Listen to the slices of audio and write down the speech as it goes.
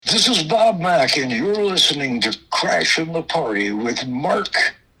This is Bob Mack, and you're listening to Crashing the Party with Mark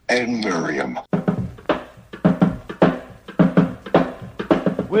and Miriam.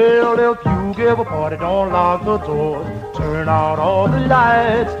 Well, if you give a party, don't lock the doors, turn out all the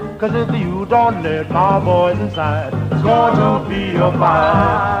lights, 'cause if you don't let my boys inside, it's going to be a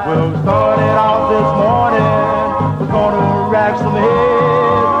fight. Well, we started out this morning, we're gonna rack some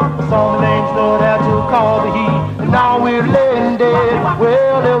heads, some names know how to call the heat, and now we're laying dead.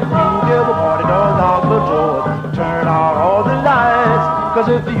 Well, if you give a party, don't lock the doors, turn out all the lights, 'cause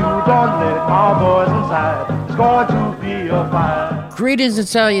if you don't let my boys inside, it's going to be a fight. Greetings and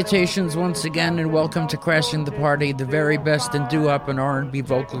salutations once again, and welcome to Crashing the Party, the very best in doo-wop and R&B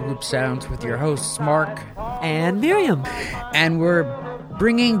vocal group sounds with your hosts Mark and Miriam. And we're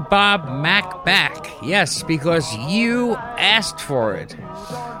bringing Bob Mack back. Yes, because you asked for it.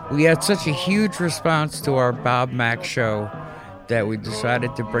 We had such a huge response to our Bob Mack show that we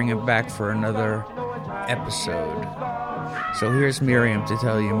decided to bring him back for another episode. So here's Miriam to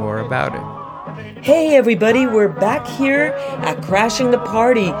tell you more about it. Hey everybody, we're back here at Crashing the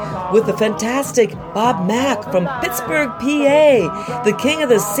Party with the fantastic Bob Mack from Pittsburgh, PA, the king of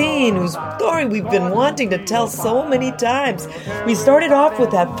the scene, whose story we've been wanting to tell so many times. We started off with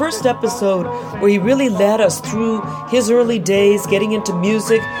that first episode where he really led us through his early days, getting into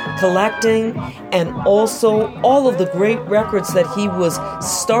music, collecting, and also all of the great records that he was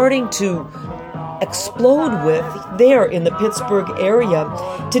starting to explode with there in the Pittsburgh area.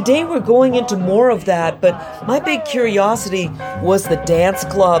 Today we're going into more of that, but my big curiosity was the dance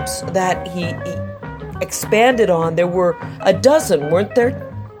clubs that he expanded on. There were a dozen, weren't there?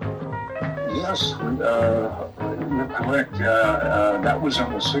 Yes, you're correct. That was in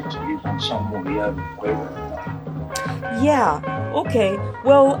the 60s, and some will be added later. Yeah, okay.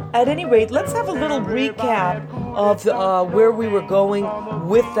 Well, at any rate, let's have a little recap of where we were going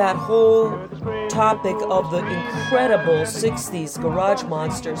with that whole topic of the incredible 60s garage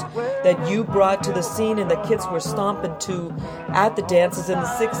monsters that you brought to the scene and the kids were stomping to at the dances in the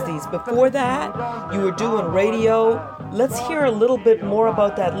 60s. Before that, you were doing radio. Let's hear a little bit more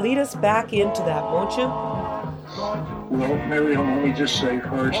about that. Lead us back into that, won't you? Well, Miriam, let me just say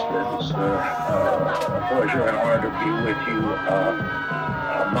first that it's a pleasure and honor to be with you.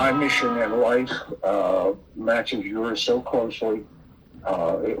 My mission in life matches yours so closely.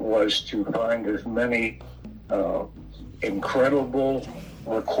 It was to find as many incredible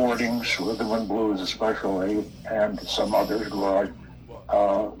recordings, rhythm and blues especially, and some others, garage,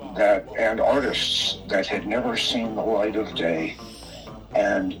 and artists that had never seen the light of day,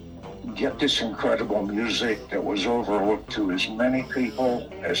 and get this incredible music that was overlooked to as many people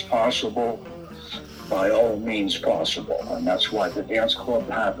as possible, by all means possible. And that's why the dance club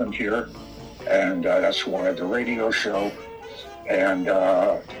happened here, and that's why the radio show. And,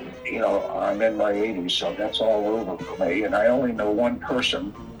 I'm in my 80s, so that's all over for me. And I only know one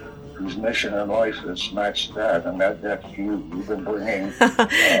person whose mission in life is matched that, and that's you. You've been bringing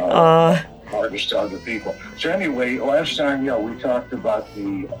artists to other people. So anyway, last time, we talked about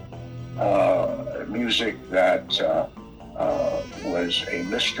the music that was a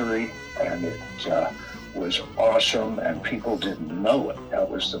mystery, and it was awesome, and people didn't know it. That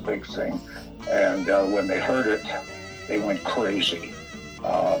was the big thing. And when they heard it, they went crazy.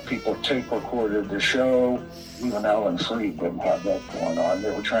 People tape recorded the show. Even Alan Freed didn't have that going on.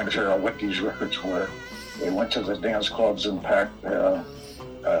 They were trying to figure out what these records were. They went to the dance clubs and packed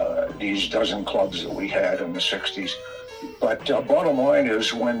these dozen clubs that we had in the 60s. But bottom line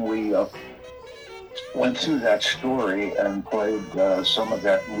is, when we went through that story and played some of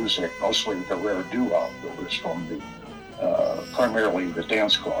that music, mostly the rare doo-wop that was from the primarily the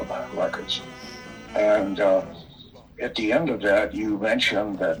dance club records. And at the end of that, you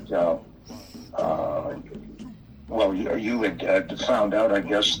mentioned that, you had found out, I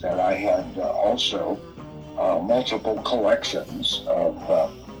guess, that I had also multiple collections of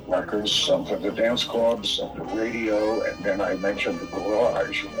records, some for the dance clubs, some for radio, and then I mentioned the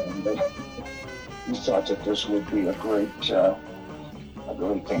garage. And you thought that this would be a great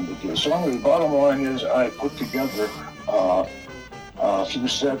thing to do. So anyway, the bottom line is I put together a few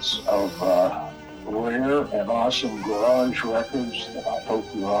sets of rare and awesome garage records that I hope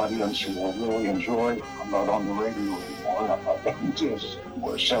your audience will really enjoy. I'm not on the radio anymore. I'm not doing this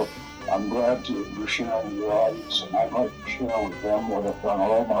anymore. So I'm glad you're sharing your audience, and I'd like to share with them what I've done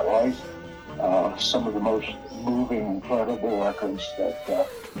all my life. Some of the most moving, incredible records that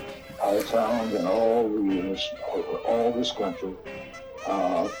I found in all the years over all this country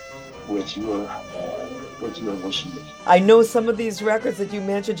with your listeners. I know some of these records that you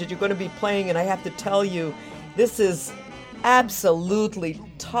mentioned that you're going to be playing, and I have to tell you, this is absolutely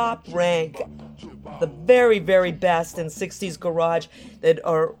top rank, the very, very best in 60s garage that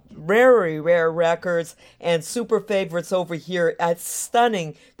are very rare records and super favorites over here. It's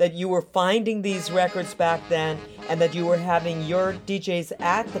stunning that you were finding these records back then and that you were having your DJs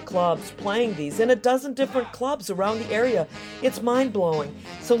at the clubs playing these in a dozen different clubs around the area. It's mind-blowing.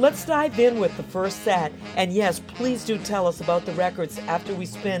 So let's dive in with the first set. And yes, please do tell us about the records after we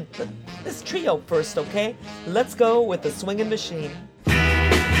spin this trio first, okay? Let's go with the Swingin' Machine.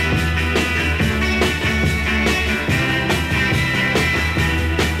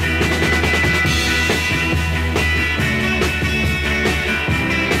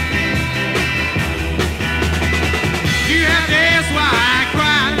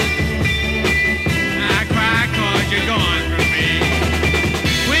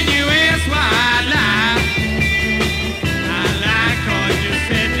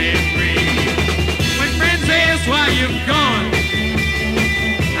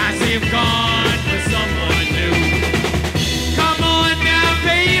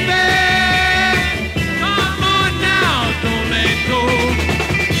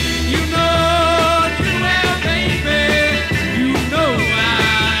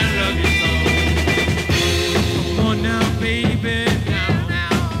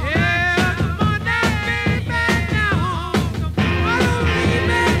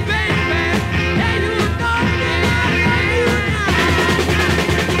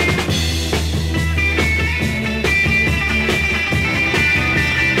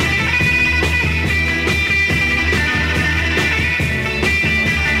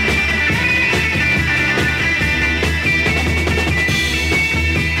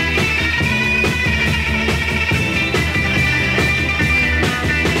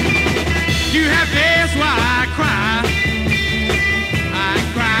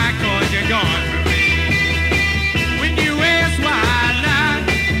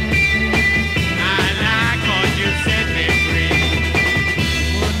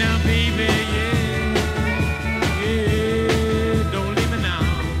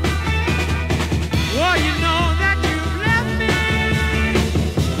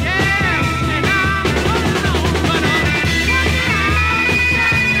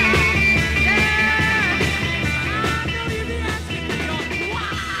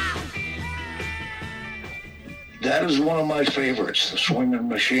 That is one of my favorites, the Swingin'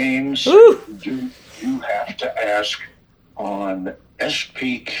 Machines. Ooh. You have to ask on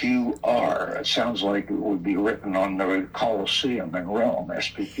SPQR. It sounds like it would be written on the Colosseum in Rome,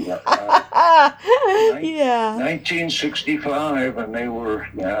 SPQR. Yeah. 1965, and they were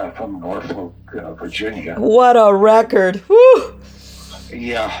from Norfolk, Virginia. What a record. Woo.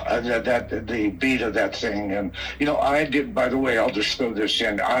 Yeah, the beat of that thing. And, I did, by the way, I'll just throw this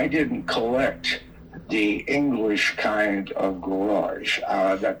in. I didn't collect the English kind of garage,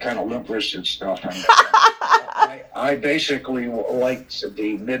 that kind of limp-wristed stuff. And I basically liked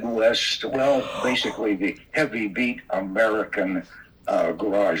the Midwest, basically the heavy beat American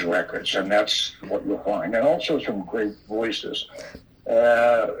garage records, and that's what you'll find. And also some great voices.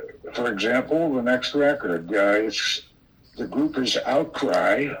 For example, the next record, the group is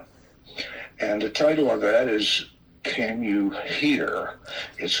Outcry, and the title of that is Can You Hear?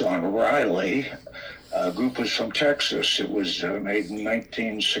 It's on Riley. Group was from Texas. It was made in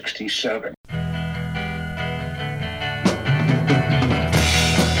 1967.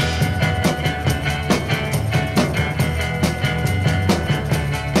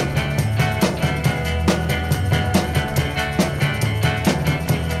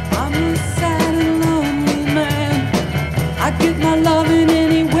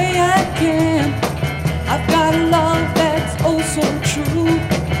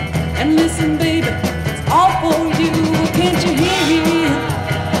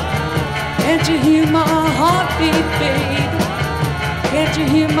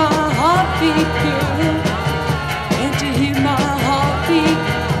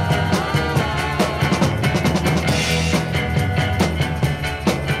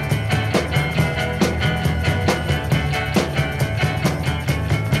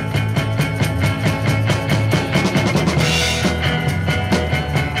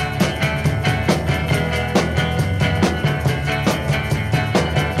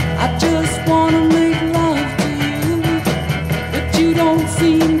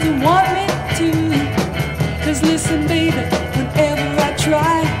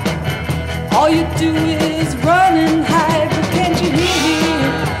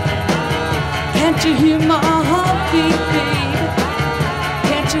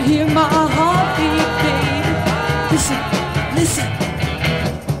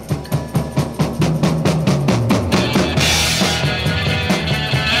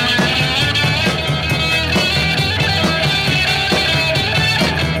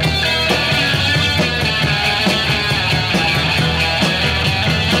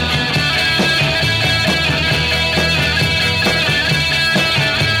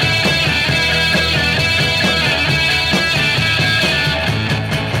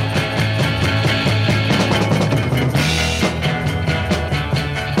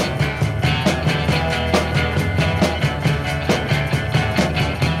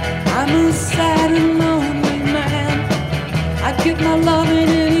 I'm a sad and lonely man. I get my love in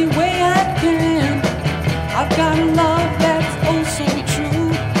any way I can. I've got a love that's oh so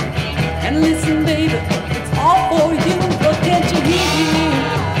true. And listen, baby, it's all for you. But can't you hear?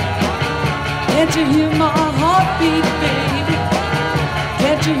 Can't you hear my heartbeat, baby?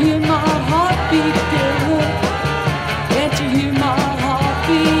 Can't you hear my heartbeat, girl? Can't you hear my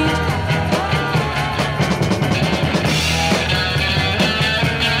heartbeat?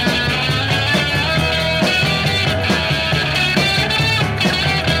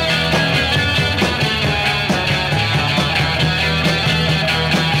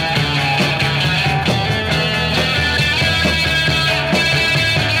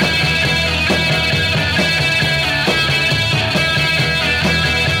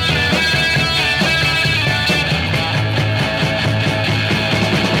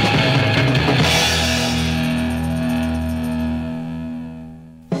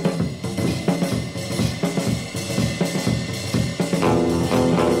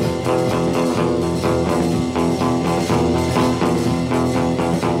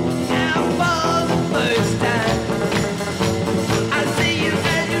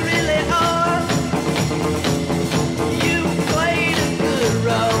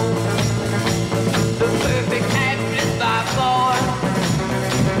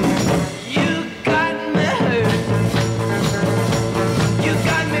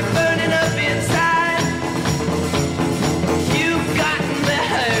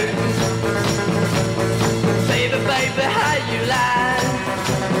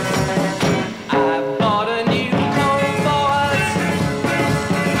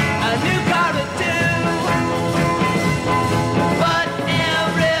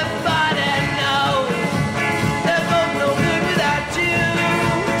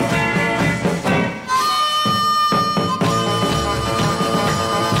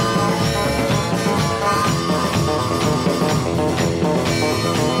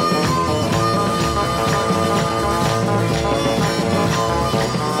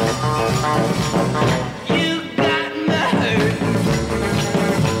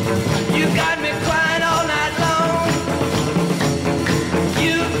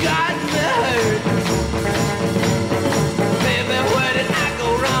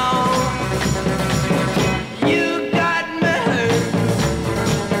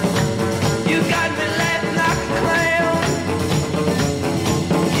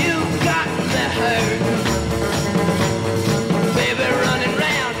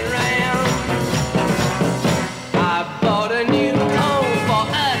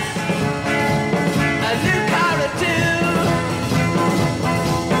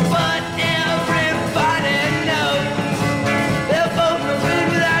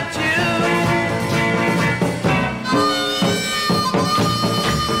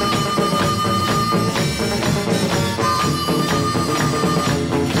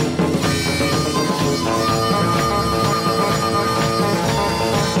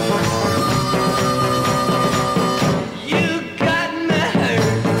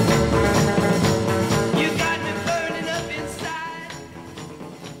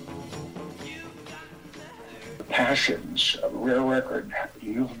 Passions, a rare record.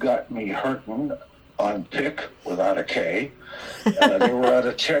 You've Got Me Hurtin' on pick without a K. They were out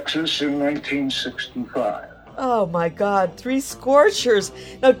of Texas in 1965. Oh my God, 3 scorchers.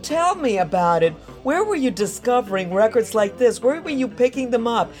 Now tell me about it. Where were you discovering records like this? Where were you picking them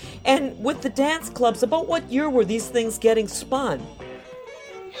up? And with the dance clubs, about what year were these things getting spun?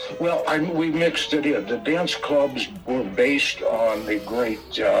 Well, we mixed it in. The dance clubs were based on the great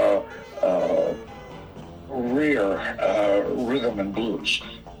rare rhythm and blues.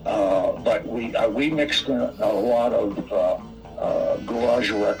 But we mixed in a lot of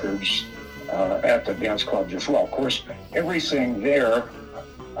garage records at the dance clubs as well. Of course, everything there,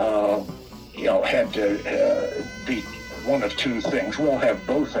 had to be one of 2 things. We'll have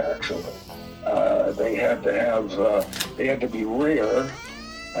both, actually. They had to be rare,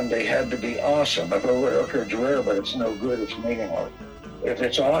 and they had to be awesome. If it's rare but it's no good, it's meaningless. If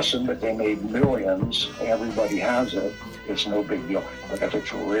it's awesome but they made millions and everybody has it, it's no big deal. But if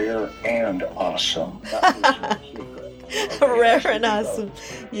it's rare and awesome, that is no secret. Rare and awesome,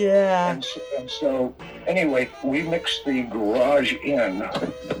 yeah. And so, anyway, we mixed the garage in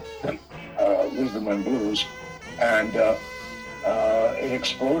rhythm and blues, and it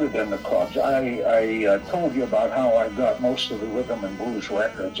exploded in the clubs. I told you about how I got most of the rhythm and blues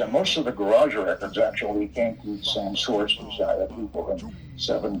records, and most of the garage records actually came from the same sources. I had people in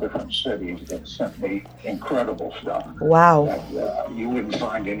 7 different cities that sent me incredible stuff. Wow. That you wouldn't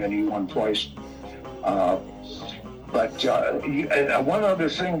find in any one place. But one other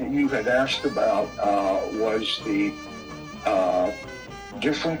thing that you had asked about was the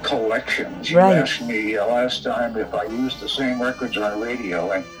different collections. You asked me last time if I used the same records on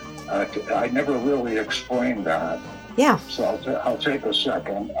radio, and I never really explained that. Yeah. So I'll take a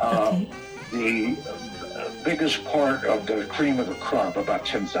second. Okay. The biggest part of the cream of the crop, about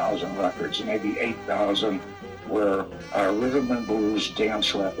 10,000 records, maybe 8,000 were rhythm and blues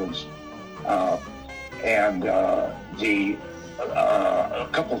dance records. And a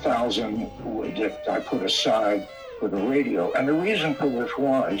couple thousand that I put aside for the radio. And the reason for this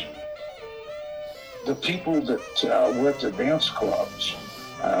was the people that were at the dance clubs,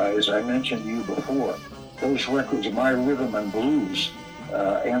 as I mentioned to you before, those records, my rhythm and blues,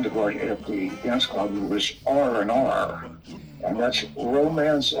 and at the dance club was R&R. And that's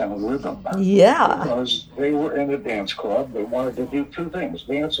romance and rhythm. Yeah. Because they were in a dance club. They wanted to do two things,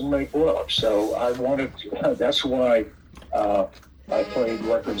 dance and make love. So I wanted to, that's why I played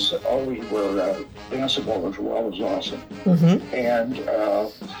records that always were danceable as well as awesome. Mm-hmm.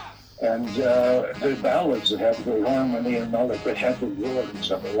 And the ballads that had the harmony and melody, that had the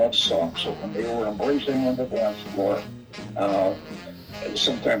words of the love song. So when they were embracing on the dance floor,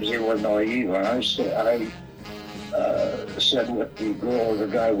 sometimes they were naive. And I said what the girl or the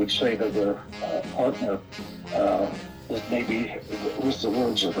guy would say to their partner, that maybe with the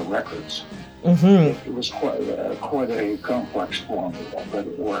words of the records. Mm-hmm. It was quite a complex formula, but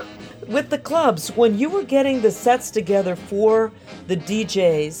it worked. With the clubs, when you were getting the sets together for the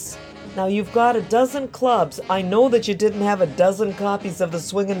DJs, now you've got a dozen clubs. I know that you didn't have a dozen copies of the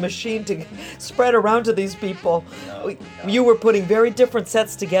Swingin' Machine to spread around to these people. No. You were putting very different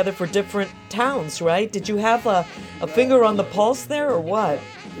sets together for different towns, right? Did you have a finger on the pulse there, or what?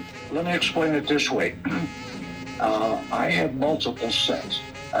 Let me explain it this way. I had multiple sets,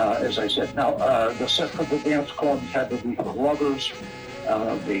 as I said. Now, the set for the dance clubs had to be for lovers,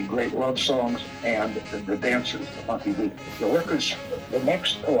 the great love songs, and the dancers, the Monkey Beat. The records, the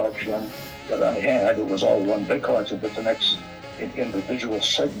next collection that I had, it was all one big collection, but the next individual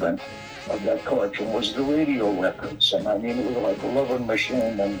segment of that collection was the radio records. And I mean, it was like Lovin'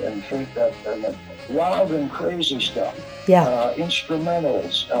 Machine and Take That, and wild and crazy stuff. Yeah.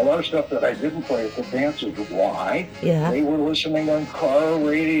 Instrumentals, a lot of stuff that I didn't play at the dances. Why? Yeah. They were listening on car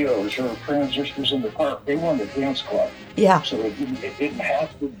radios or transistors in the park. They were in the dance club. Yeah. So it didn't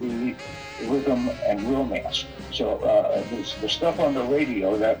have to be rhythm and romance. So the stuff on the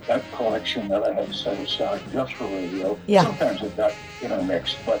radio, that collection that I had set aside just for radio, sometimes it got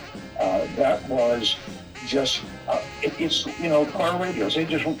intermixed, but that was just, it's, car radios,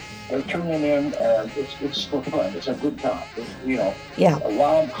 they're tuning in, and it's for fun. It's a good time. It's,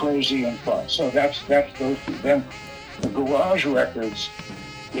 wild, crazy, and fun. So that's those two. Then the garage records,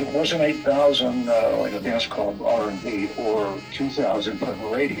 it wasn't 8,000 like a dance club R&B or 2,000 for the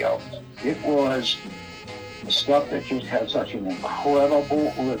radio. It was stuff that just had such an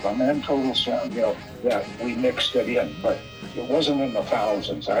incredible rhythm and total sound, that we mixed it in. But it wasn't in the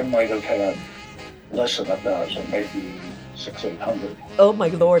thousands. I might have had less than 1,000, maybe 600-800. Oh my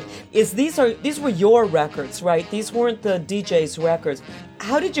Lord! These were your records, right? These weren't the DJ's records.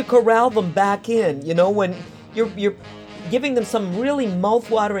 How did you corral them back in? When you're giving them some really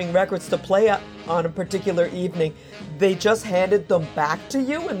mouth-watering records to play on a particular evening, they just handed them back to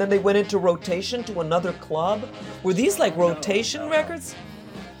you, and then they went into rotation to another club? Were these like rotation records?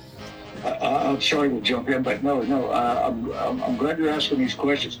 I'm sorry to jump in, but no. I'm glad you're asking these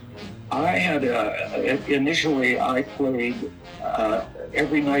questions. I had initially I played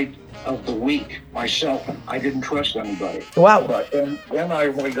every night of the week myself. I didn't trust anybody. Wow. But then I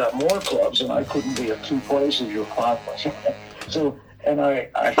only got more clubs, and I couldn't be at two places or five places. So, and I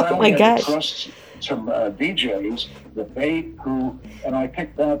finally had to trust some DJs and I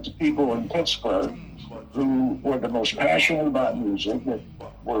picked out the people in Pittsburgh who were the most passionate about music, that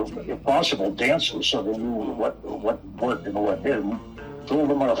were, if possible, dancers, so they knew what worked and what didn't. Threw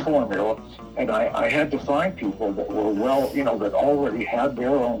them on a formula, and I had to find people that were that already had their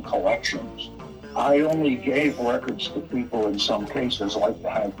own collections. I only gave records to people in some cases, like the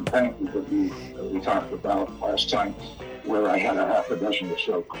Hanky Panky that we talked about last time, where I had a half a dozen or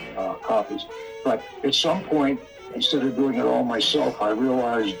so copies. But at some point, instead of doing it all myself, I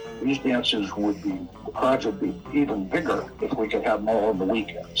realized these dances the crowds would be even bigger if we could have more on the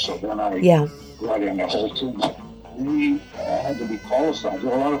weekends. So then I brought in the whole team. We had to be qualified. There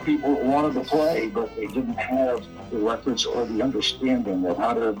were a lot of people that wanted to play, but they didn't have the records or the understanding of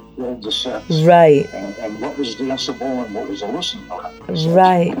how to build the sets. Right. And what was danceable and what was a listen to.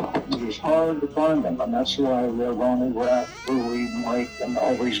 Right. It was hard to find them, and that's why Ronnie Rapp, Louie, Mike, and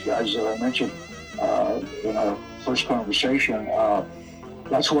all these guys that I mentioned, in our first conversation.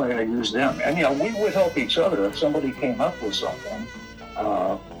 That's why I use them. And, we would help each other. If somebody came up with something,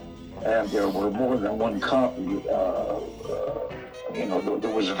 and there were more than one copy,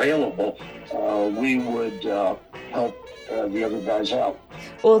 that was available, we would help the other guys out.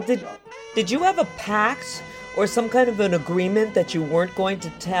 Well, did you have a pact or some kind of an agreement that you weren't going to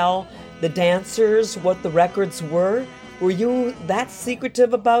tell the dancers what the records were? Were you that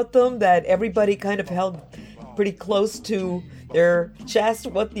secretive about them that everybody kind of held pretty close to their chest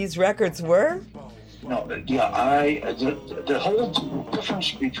what these records were? No, the whole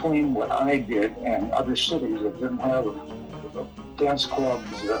difference between what I did and other cities that didn't have dance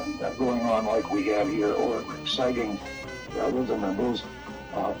clubs going on like we have here, or exciting rhythm and blues,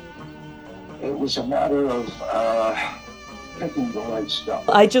 it was a matter of picking the right stuff.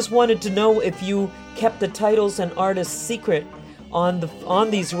 I just wanted to know if you kept the titles and artists secret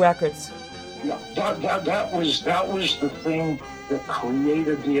on these records. Yeah, that was the thing that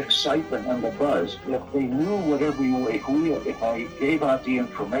created the excitement and the buzz. If they knew if I gave out the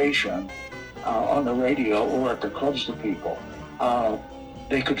information on the radio or at the clubs to people,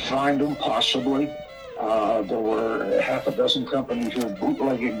 they could find them possibly. There were half a dozen companies who were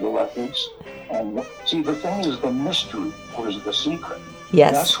bootlegging the records. And see, the thing is, the mystery was the secret.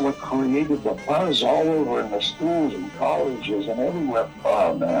 Yes. That's what created the buzz all over in the schools and colleges and everywhere.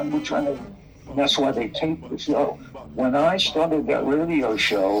 Oh man, we're trying to. And that's why they taped the show. When I started that radio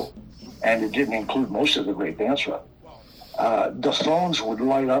show, and it didn't include most of the great dance rock, the phones would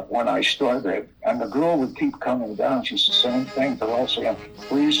light up when I started, and the girl would keep coming down. She's the same thing. They're all saying,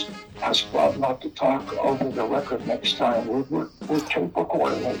 please ask Bob not to talk over the record next time. We're tape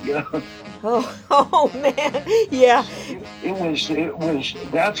recording it, Oh man, yeah. It was.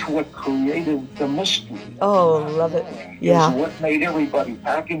 That's what created the mystery. Oh, love it. Yeah. It's what made everybody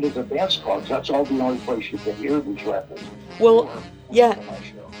pack into the dance clubs. That's all the only place you can hear these records. Well, yeah.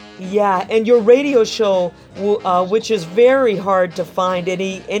 Yeah, and your radio show, which is very hard to find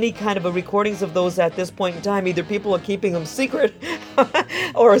any kind of a recordings of those at this point in time. Either people are keeping them secret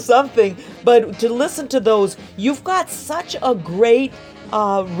or something. But to listen to those, you've got such a great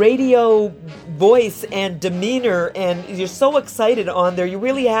radio voice and demeanor, and you're so excited on there. You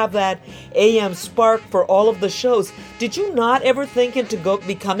really have that AM spark for all of the shows. Did you not ever think into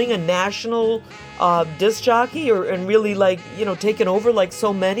becoming a national disc jockey and really taking over like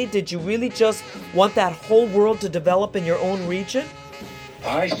so many? Did you really just want that whole world to develop in your own region?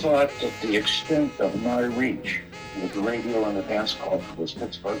 I thought that the extent of my reach with radio and the dance club was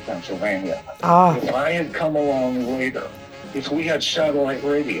Pittsburgh, Pennsylvania. If I had come along later, if we had satellite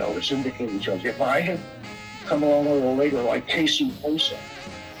radio or syndicated shows, if I had come along a little later, like Casey Mason,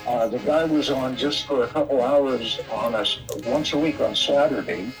 the guy was on just for a couple hours on us once a week on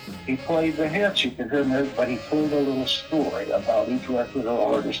Saturday. He played the hits, you could hear him, but he told a little story about each record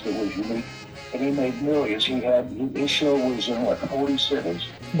or artist that was unique, and he made millions. His show was in 40 cities.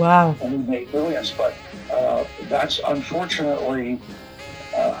 Wow. And he made millions, but that's unfortunately.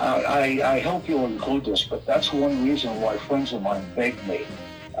 I hope you'll include this, but that's one reason why friends of mine begged me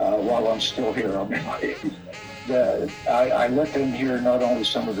while I'm still here. I let them hear not only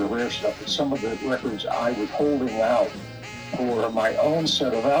some of the rare stuff, but some of the records I was holding out for my own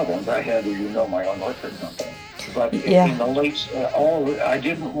set of albums. I had, as you know, my own record company. But in the late, I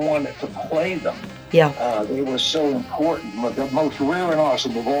didn't want to play them. Yeah. They were so important, the most rare and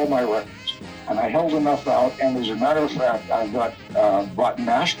awesome of all my records. And I held enough out, and as a matter of fact, I bought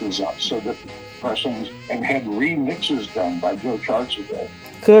masters up so that pressings and had remixes done by Joe Chartsidale.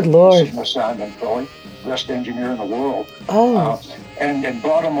 Good Lord. Sigma Sound and Philly, best engineer in the world. Oh. And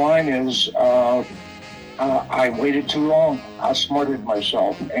bottom line is, I waited too long. I outsmarted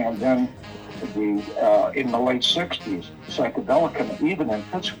myself, and then in the late 60s, psychedelic, even in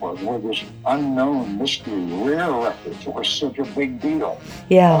Pittsburgh, where this unknown mystery, rare records were such a big deal.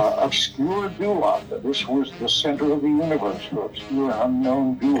 Yeah. Obscure doo-wop. This was the center of the universe for obscure,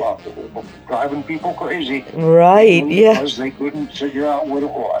 unknown doo-wop that was driving people crazy. Right, yeah. Because they couldn't figure out what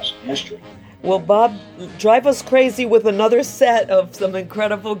it was. Mystery. Well, Bob, drive us crazy with another set of some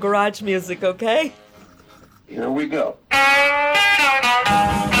incredible garage music, okay? Here we go.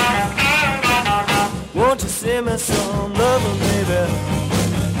 Won't you send me some loving, baby?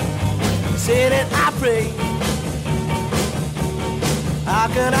 Say that I pray. How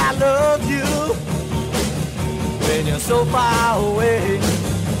can I love you when you're so far away?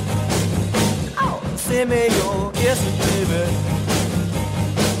 Oh, send me your kisses, baby.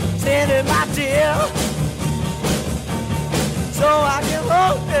 Send it, my dear, so I can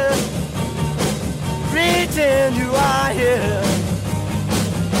hold you, pretend you are here.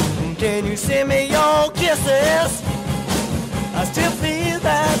 Can you send me your kisses? I still feel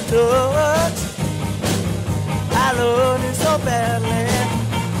that touch. I love you so badly.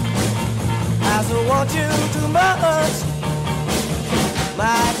 I still want you too much.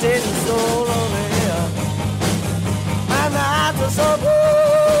 My days are so lonely. My nights are so blue.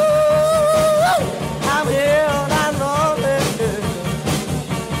 I'm here and I'm lonely.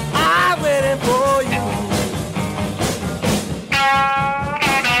 I'm waiting for you.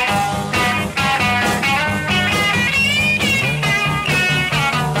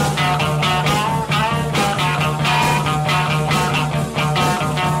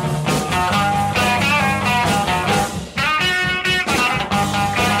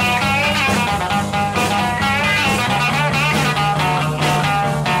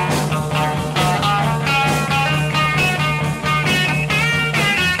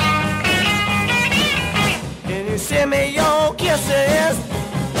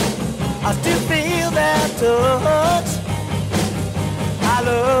 I still feel that touch. I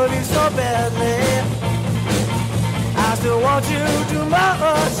love you so badly. I still want you too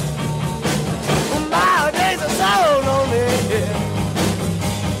much. My days are so lonely.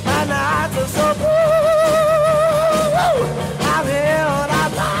 My nights are so blue. I'm here and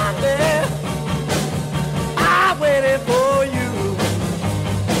I'm lonely. I'm waiting for you.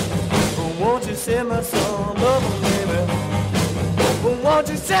 Won't you send my song, mama, baby? Won't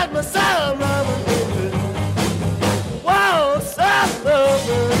you set my soul, mama, baby? Whoa, soft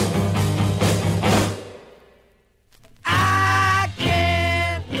lover. I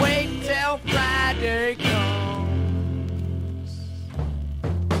can't wait till Friday comes.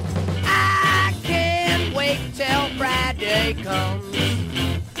 I can't wait till Friday comes.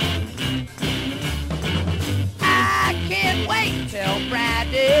 I can't wait till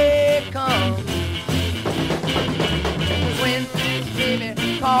Friday comes. When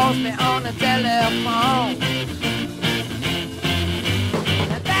baby calls me on the telephone,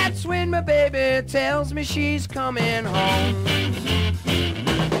 and that's when my baby tells me she's coming home.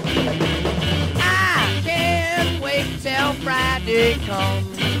 I can't wait till Friday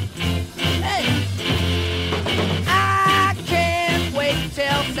comes. Hey, I can't wait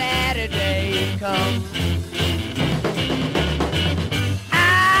till Saturday comes.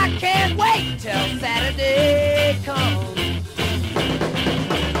 I can't wait till Saturday comes.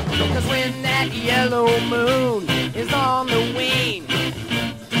 'Cause when that yellow moon is on the wane,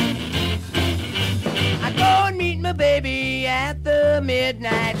 I go and meet my baby at the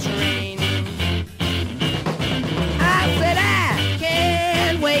midnight train. I said I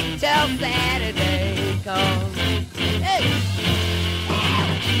can't wait till Saturday comes. Hey.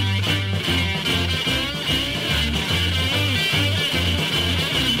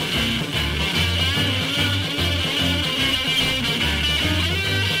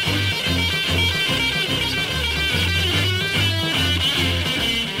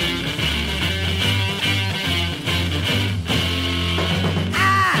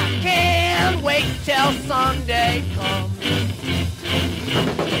 Till Sunday comes.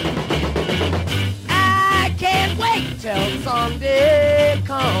 I can't wait till Sunday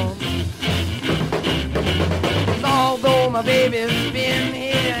comes. 'Cause although my baby's been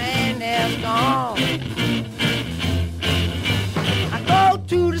here and has gone, I go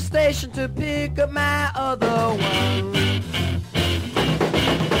to the station to pick up my other one.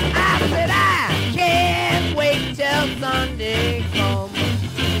 I said I can't wait till Sunday comes.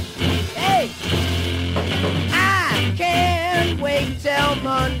 Hey, I can't wait till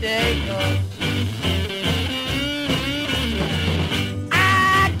Monday comes.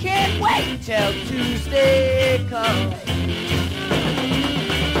 I can't wait till Tuesday comes.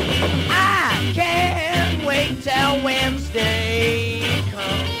 I can't wait till Wednesday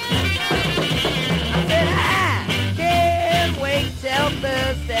comes. I said I can't wait till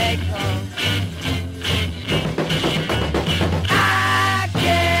Thursday comes. I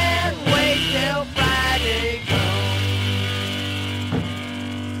can't wait till Friday comes.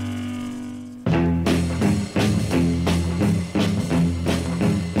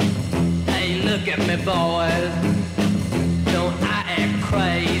 Hey, look at me, boys. Don't I act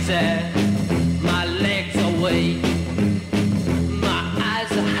crazy? My legs are weak. My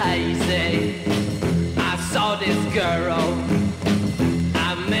eyes are hazy. I saw this girl.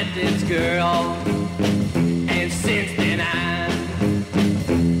 I met this girl. And since then I'm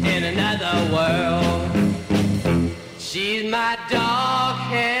in another world. She's my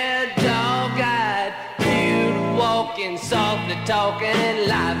dog-haired, dog-eyed, cute-walking, softly talking,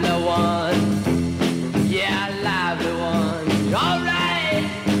 lively one. Yeah, lively one. All right.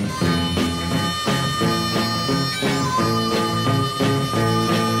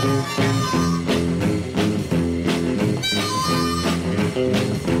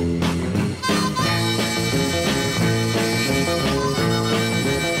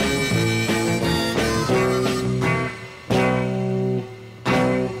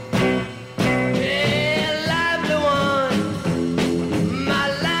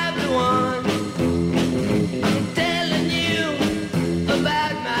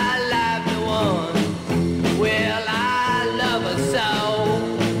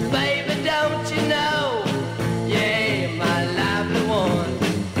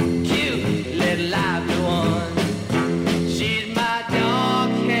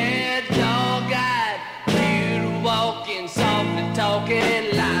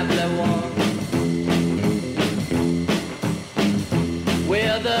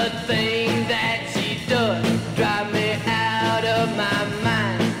 Well, the thing that she does drive me out of my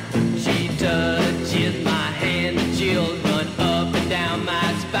mind. She touches my hand, the chills run up and down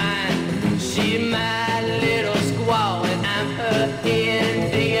my spine. She my little squaw and I'm her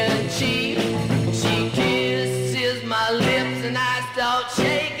Indian chief. She kisses my lips and I start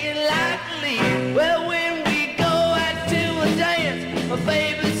shaking like a leaf. Well, when we go out to a dance, my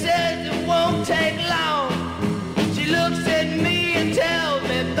baby says it won't take long. She looks at me and tells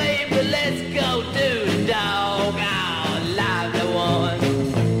me, baby, let's go do the dog. Oh, lively one.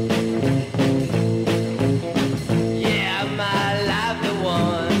 Yeah, my lively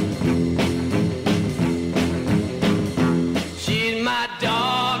one. She's my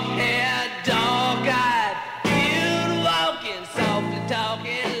dog-haired, dog-eyed, beautiful walking, softly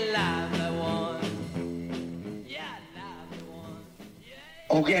talking, lively one. Yeah, lively one.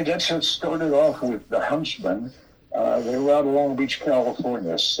 Okay, that's what started off with the Huntsman. They were out of Long Beach,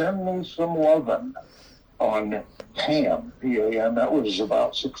 California. Send Me Some Lovin' on PAM, P-A-M. That was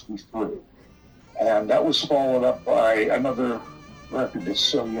about 63. And that was followed up by another record that's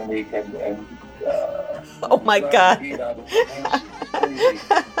so unique and Oh my God. beat out of the fancy,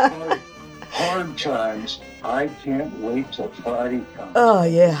 hard Times. I Can't Wait Till Friday Comes. Oh,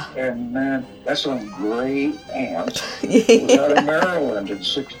 yeah. And man, that's on Gray Ant. It was out of Maryland in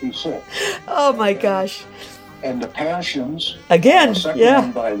 66. Oh my gosh. And the Passions. Again, Second yeah.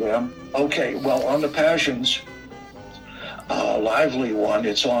 one by them. Okay, well, on the Passions, lively one,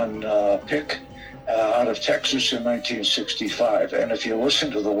 it's on Pick out of Texas in 1965. And if you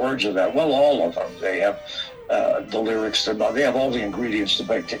listen to the words of that, well, all of them, they have the lyrics, they have all the ingredients to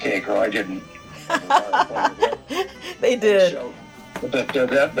bake the cake, or I didn't. They did. So, but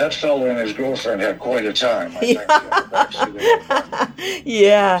that fellow and his girlfriend had quite a time, I think.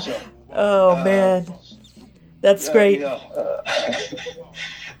 Yeah. So, Oh, man. That's great. Yeah,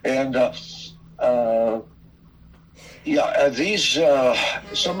 and these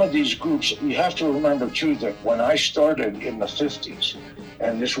some of these groups, you have to remember too that when I started in the 50s,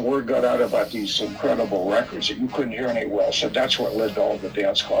 and this word got out about these incredible records that you couldn't hear any well, so that's what led to all the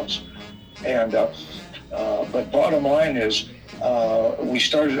dance clubs. And but bottom line is, we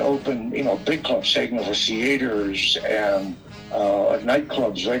started to open, big clubs, taking over theaters and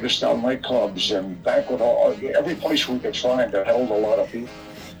nightclubs, Vegas-style nightclubs, and banquet hall, every place we could find that held a lot of people.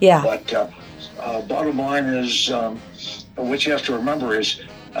 Yeah. But bottom line is, what you have to remember is,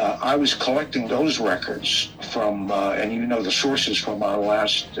 I was collecting those records from, and the sources from our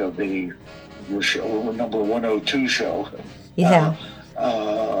last, your show, number 102 show. Yeah.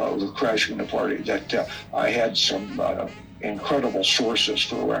 The Crashing the Party, that I had some incredible sources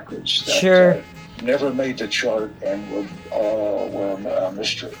for records that Sure. never made the chart and were a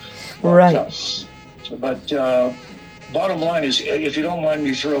mystery. Right. But bottom line is, if you don't mind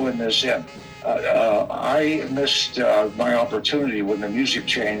me throwing this in, I missed my opportunity when the music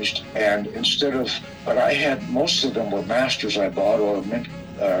changed, and but I had, most of them were masters I bought or mint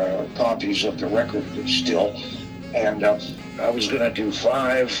copies of the record still, and I was going to do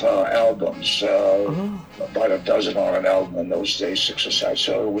 5 albums, about a dozen on an album in those days, 6 aside,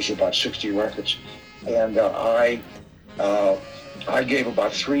 so it was about 60 records, and I gave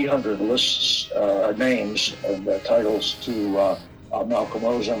about 300 lists, names and titles to Malcolm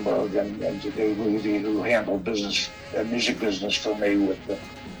Rosenberg and to Dave Levy, who handled music business for me with the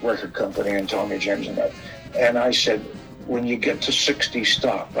record company, and Tommy James and that. And I said, when you get to 60,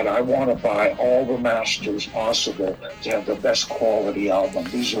 stop. But I want to buy all the masters possible to have the best quality album.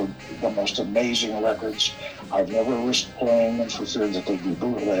 These are the most amazing records. I've never risked playing them for fear that they'd be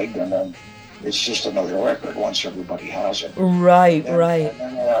bootlegged, and then it's just another record once everybody has it. Right. And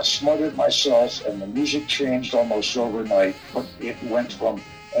then I smothered myself, and the music changed almost overnight. But it went from,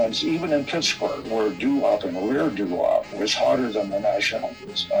 and even in Pittsburgh, where doo-wop and rare doo-wop was hotter than the national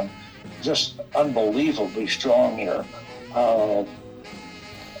is, and just unbelievably strong here.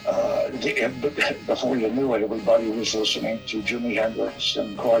 Before you knew it, everybody was listening to Jimi Hendrix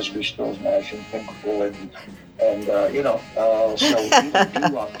and Crosby, Stills, Nash, and Pink Floyd, and so even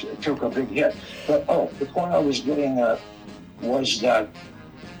doo-wop took a big hit. But the point I was getting at was that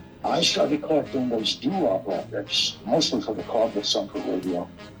I started collecting those doo-wop records, mostly for the Carpet Central Radio,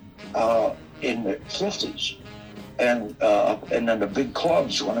 in the 50s, and then the big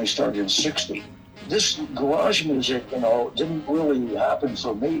clubs when I started in 60. This garage music, didn't really happen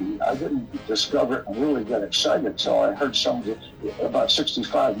for me. I didn't discover it and really get excited until I heard about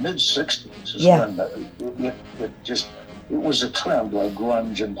 65, mid-60s is when it was a trend, like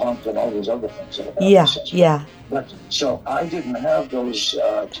grunge and punk and all those other things. Yeah. But so I didn't have those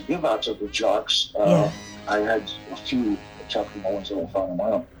to give out to the jocks. I had a few except for the ones that I found on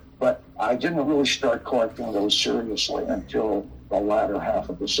my own. But I didn't really start collecting those seriously until the latter half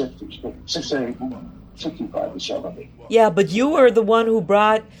of the 60s, 65 to 70. Yeah, but you were the one who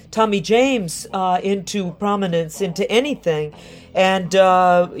brought Tommy James into prominence, into anything. And,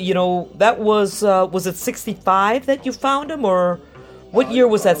 that was it 65 that you found him, or what year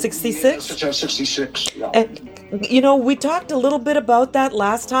was that, 66? 66, yeah. And, we talked a little bit about that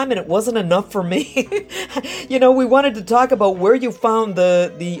last time, and it wasn't enough for me. We wanted to talk about where you found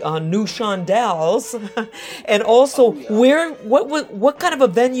the new Shondells, and also what kind of a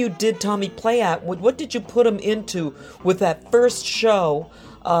venue did Tommy play at? What did you put him into with that first show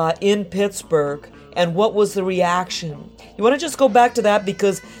in Pittsburgh, and what was the reaction? You want to just go back to that,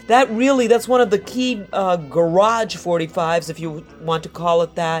 because that's one of the key garage 45s, if you want to call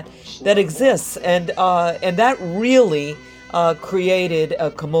it that exists, and that really created a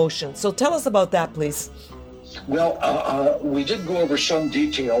commotion. So tell us about that, please. Well, we did go over some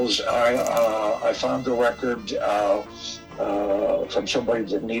details. I found the record from somebody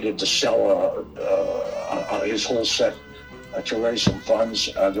that needed to sell his whole set to raise some funds.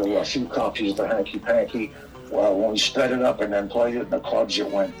 There were a few copies of the Hanky Panky. Well, when we sped it up and then played it in the clubs,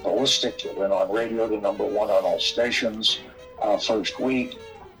 it went ballistic. It went on radio to number one on all stations first week.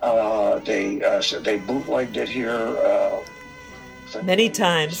 They bootlegged it here. Many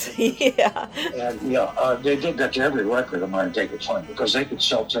times, yeah. And they did that to every record of mine, Take It Fine, because they could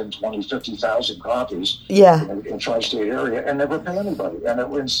sell 10, 20, 50,000 copies in tri-state area and never pay anybody. And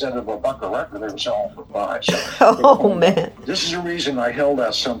instead of $1 a record, they were selling for $5. Man. This is the reason I held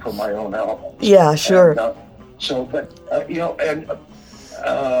out some for my own albums. Yeah, sure. And,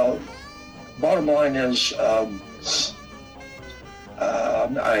 bottom line is, I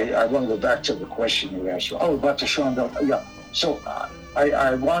want to go back to the question you asked. About the Shondell. Yeah. So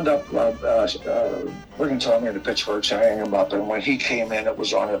I wound up bringing Tommy into Pittsburgh, saying him up, and when he came in, it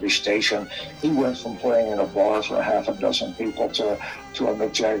was on every station. He went from playing in a bar for half a dozen people to a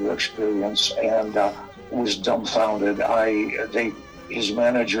Mick Jagger experience, and was dumbfounded. His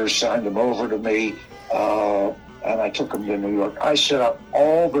manager signed him over to me, and I took him to New York. I set up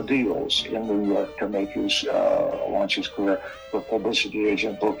all the deals in New York to make his launch his career for publicity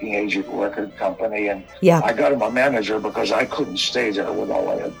agent, booking agent, record company, and I got him a manager because I couldn't stay there with all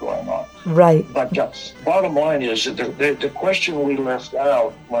I had going on. Right. But bottom line is that the question we left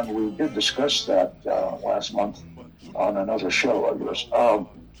out when we did discuss that last month on another show of yours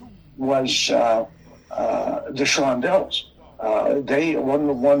was the Shondells.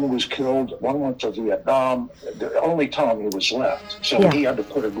 One was killed, one went to Vietnam, only Tommy was left. So he had to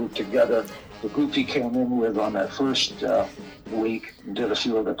put a group together. The group he came in with on that first week, did a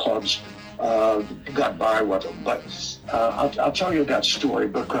few of the clubs, got by with them. But I'll tell you that story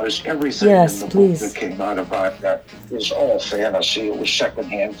because everything in the book that came out about that is all fantasy. It was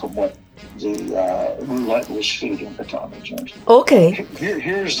secondhand from what the roulette was feeding the Tommy James. Okay.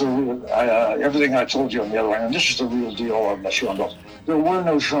 Here's the real, everything I told you on the other end, and this is the real deal on the Shondells. There were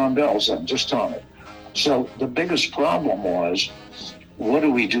no Shondells then, just Tommy. So the biggest problem was, what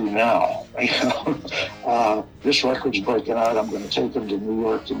do we do now? This record's breaking out. I'm going to take them to New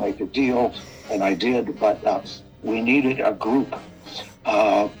York to make a deal, and I did. But we needed a group.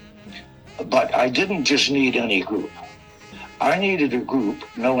 But I didn't just need any group. I needed a group,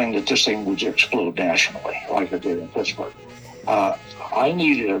 knowing that this thing would explode nationally, like it did in Pittsburgh. I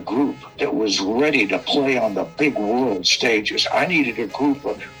needed a group that was ready to play on the big world stages. I needed a group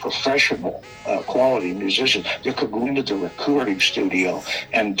of professional quality musicians that could go into the recording studio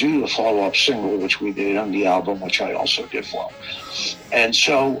and do the follow-up single, which we did on the album, which I also did for him. And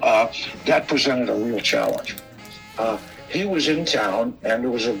so that presented a real challenge. He was in town, and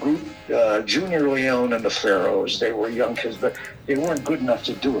there was a group, Junior Leone and the Pharaohs. They were young kids, but they weren't good enough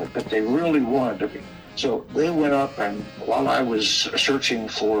to do it, but they really wanted to be. So they went up, and while I was searching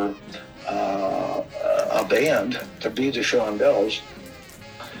for a band to be the Shondells,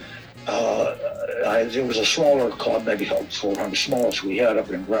 there was a smaller club, maybe held 400, smallest we had up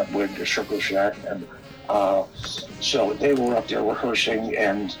in Brentwood, the Sugar Shack, and so they were up there rehearsing,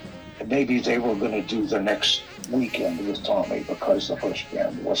 and maybe they were going to do the next weekend with Tommy because the first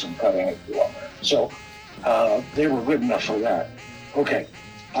band wasn't cutting it well. So they were good enough for that. Okay,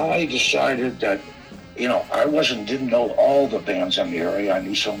 I decided that, I didn't know all the bands in the area. I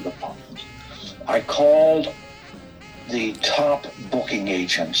knew some of the bands. I called the top booking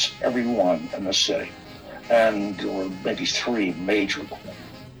agents, every one in the city, and there were maybe 3 major ones.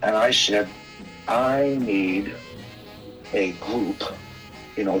 And I said, I need a group,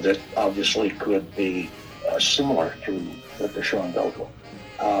 that obviously could be similar to what the Shondells were.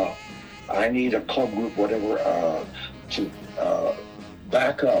 I need a club group, whatever. to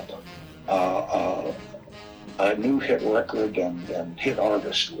back up a new hit record and hit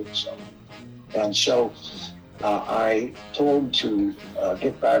artist with something. And so I told him to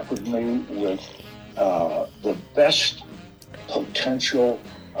get back with me with the best potential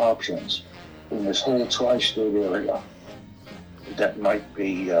options in this whole tri-state area that might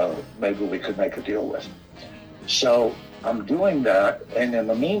be, maybe we could make a deal with. So I'm doing that, and in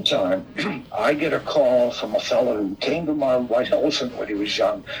the meantime, I get a call from a fellow who came to my White Elephant when he was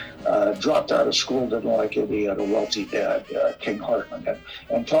young, dropped out of school, didn't like it, he had a wealthy dad, King Hartman.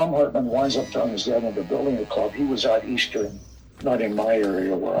 And Tom Hartman winds up telling his dad into building a club. He was out eastern, not in my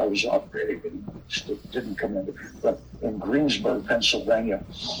area where I was operating, didn't come in, but in Greensburg, Pennsylvania.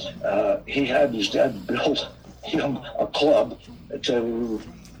 He had his dad build him a club to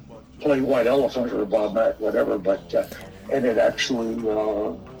play White Elephant or Bob Mack, whatever, but and it actually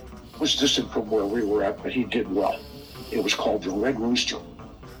was distant from where we were at, but he did well. It was called the Red Rooster.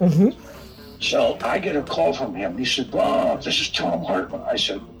 Mm-hmm. So I get a call from him. He said, "Bob, this is Tom Hartman." I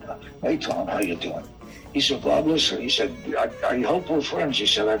said, "Hey, Tom, how you doing?" He said, "Bob, listen," he said, I hope we're friends. He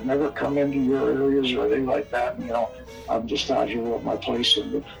said, "I've never come into your areas or anything like that. And, I'm just out here at my place."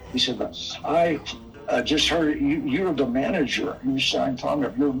 And he said, "I just heard you're the manager. You signed Tom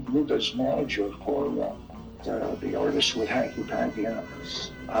up. You're the manager for the artist with Hanky Panky." And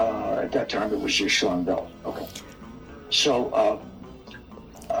at that time, it was just Sean Bell. Okay. So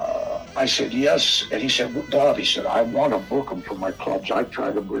I said, "Yes." And he said, "Bob," he said, "I want to book them for my clubs. I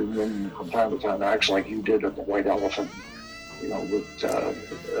try to bring them from time to time, acts like you did at the White Elephant, with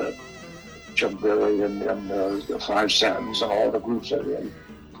Chuck Berry and the Five Satins and all the groups that we had."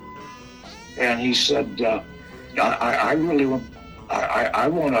 And he said, "I really want, I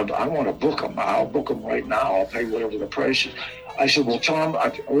want to book them. I'll book them right now. I'll pay whatever the price is." I said, "Well, Tom,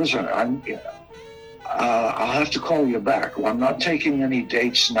 listen, I'll have to call you back. Well, I'm not taking any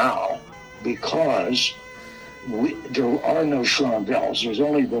dates now because there are no Sean Bells. There's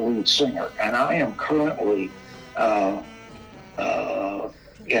only the lead singer, and I am currently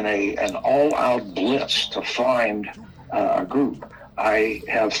in an all-out blitz to find a group. I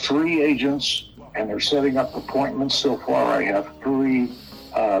have 3 agents, and they're setting up appointments. So far, I have 3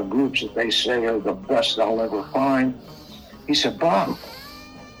 groups that they say are the best I'll ever find." He said, "Bob,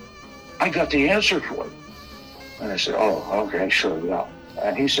 I got the answer for it." And I said, "Oh, okay, sure, yeah."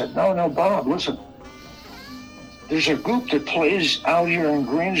 And he said, No, Bob, listen. There's a group that plays out here in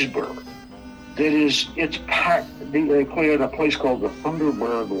Greensburg. It's packed. They play at a place called the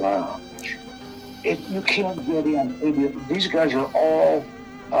Thunderbird Lounge. You can't get in. These guys are all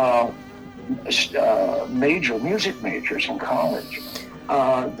music majors in college.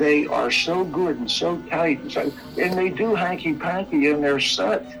 They are so good and so tight, and they do Hanky Panky in their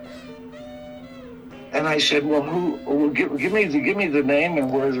set. And I said, "Well, give me the name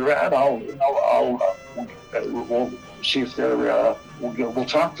and where they're at. We'll see if they're we'll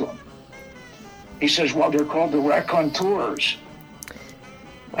talk to them." He says, "Well, they're called the Raconteurs."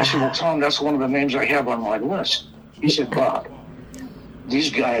 I said, "Well, Tom, that's one of the names I have on my list." He said, "Bob, these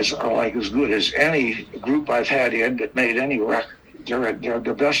guys are like as good as any group I've had in that made any record. They're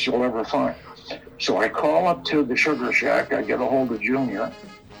the best you'll ever find." So I call up to the Sugar Shack. I get a hold of Junior,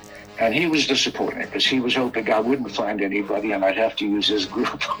 and he was disappointed because he was hoping I wouldn't find anybody and I'd have to use his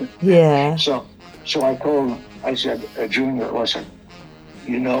group. Yeah. So I told him, I said, "Junior, listen,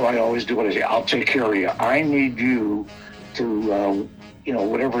 I always do what I say. I'll take care of you. I need you to,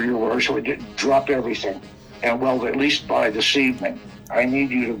 whatever you were, so I didn't drop everything. And well, at least by this evening, I need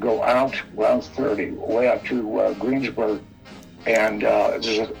you to go out around 30, way out to Greensburg. And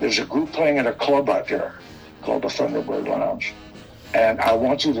there's a group playing at a club out there called the Thunderbird Lounge. And I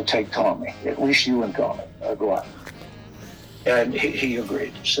want you to take Tommy, at least you and Tommy, go out." And he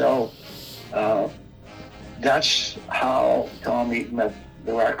agreed. So that's how Tommy met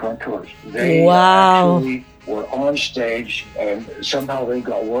the Raconteurs. They actually were on stage, and somehow they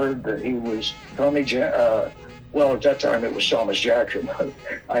got word that he was Tommy well, at that time it was Thomas Jackson.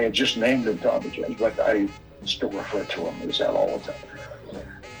 I had just named him Tommy Jackson, but I still refer to him as that all the time,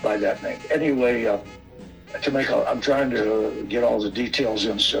 by that name. Anyway, I'm trying to get all the details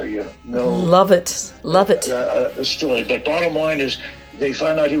in so you know. Love it. The story. But bottom line is, they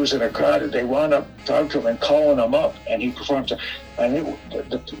found out he was in a crowd, and they wound up talking to him and calling him up, and he performed. And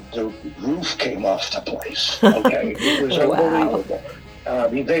the roof came off the place. Okay, it was unbelievable.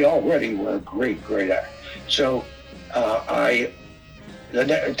 They already were a great act. So to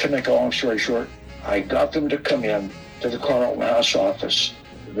make a long story short, I got them to come in to the Carlton House office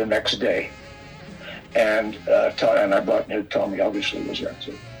the next day, and I brought Tommy, obviously, was there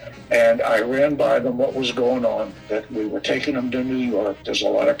too. And I ran by them what was going on, that we were taking them to New York. There's a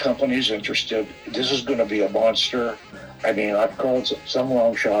lot of companies interested. This is going to be a monster. I mean, I've called some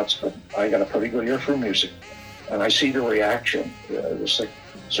long shots, but I got a pretty good ear for music. And I see the reaction. This thing.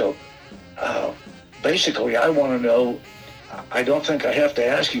 So basically, I want to know, I don't think I have to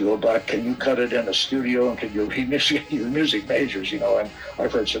ask you about, can you cut it in a studio and can you be your music majors, you know? And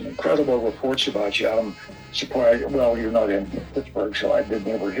I've heard some incredible reports about you. I'm surprised, well, you're not in Pittsburgh, so I didn't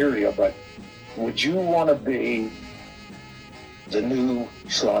ever hear you, but would you want to be the new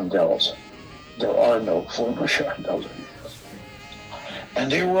Shondells? There are no former Shondells.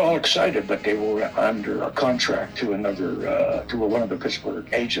 And they were all excited, but they were under a contract to another, to one of the Pittsburgh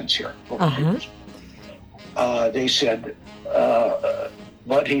agents here. They said,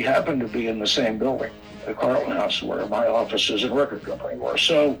 but he happened to be in the same building, the Carlton House, where my offices and record company were.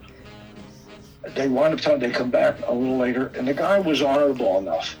 So they wound up telling they come back a little later, and the guy was honorable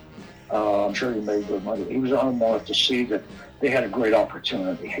enough. I'm sure he made good money. He was honorable enough to see that they had a great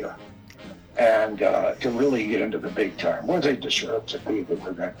opportunity here, and to really get into the big time, where they deserved to be. They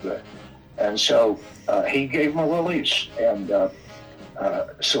were that good. And so he gave them a release. And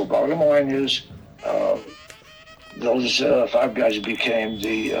so bottom line is, those 5 guys became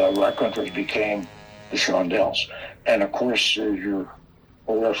the Rock Countries became the Shondells. And of course, as you're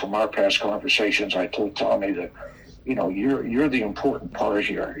aware from our past conversations, I told Tommy that, you know, you're the important part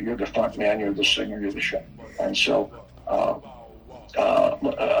here. You're the front man, you're the singer, you're the show. And so,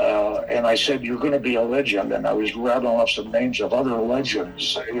 and I said, you're going to be a legend. And I was rattling off some names of other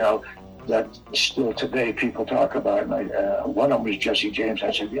legends, you know, that still today people talk about. And one of them was Jesse James.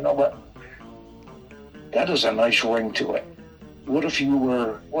 I said, you know what? That is a nice ring to it. What if you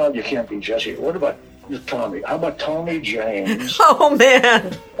were, well, you can't be Jesse. What about Tommy? How about Tommy James? Oh,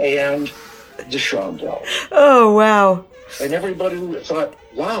 man. And the Shondells. Oh, wow. And everybody thought,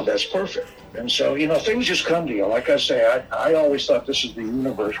 wow, that's perfect. And so, you know, things just come to you. Like I say, I always thought this is the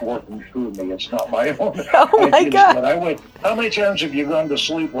universe working through me. It's not my own. Oh, my God. But I went, how many times have you gone to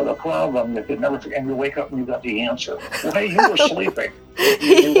sleep with a problem that you never, and you wake up and you got the answer? Well, hey, you were sleeping.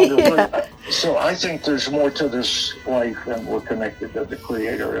 Yeah. So I think there's more to this life, and we're connected to the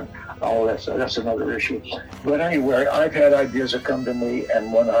Creator and all that. So that's another issue. But anyway, I've had ideas that come to me,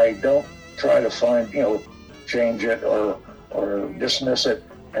 and when I don't try to find, you know, change it or dismiss it,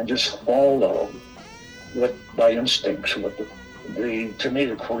 and just follow what my instincts, what the to me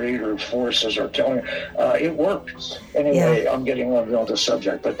the creative forces are telling. It worked. Anyway, yeah. I'm getting on the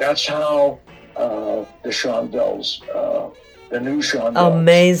subject, but that's how the Shondells, the new Shondells,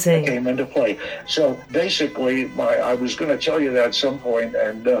 amazing, came into play. So basically, I was going to tell you that at some point,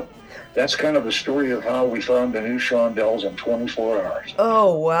 and that's kind of the story of how we found the new Shondells in 24 hours.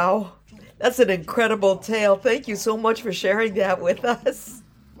 Oh, wow. That's an incredible tale. Thank you so much for sharing that with us.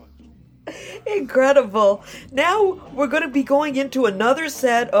 Incredible. Now we're going to be going into another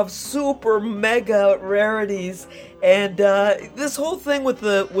set of super mega rarities, and this whole thing with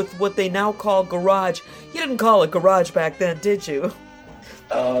what they now call garage. You didn't call it garage back then, did you?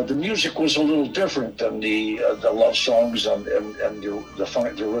 The music was a little different than the love songs and the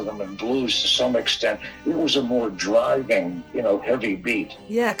rhythm and blues to some extent. It was a more driving, you know, heavy beat.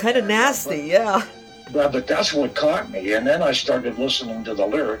 Yeah, kind of nasty. Yeah. But that's what caught me, and then I started listening to the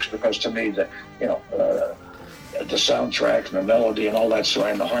lyrics, because to me, the soundtrack and the melody and all that sort,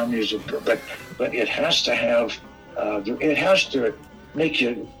 and the harmonies, but it has to have, it has to make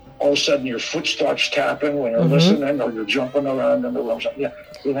you, all of a sudden your foot starts tapping when you're listening, or you're jumping around in the room. Yeah,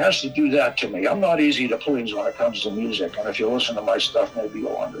 it has to do that to me. I'm not easy to please when it comes to music, and if you listen to my stuff, maybe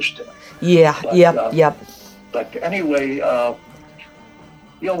you'll understand. Yeah, but, yep. But anyway,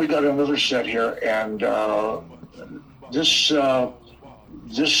 we got another set here, and this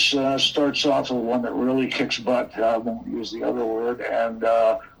starts off with one that really kicks butt. I won't use the other word, and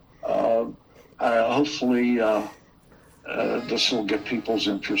hopefully this will get people's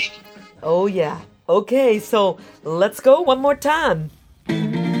interest. Oh, yeah. Okay, so let's go one more time.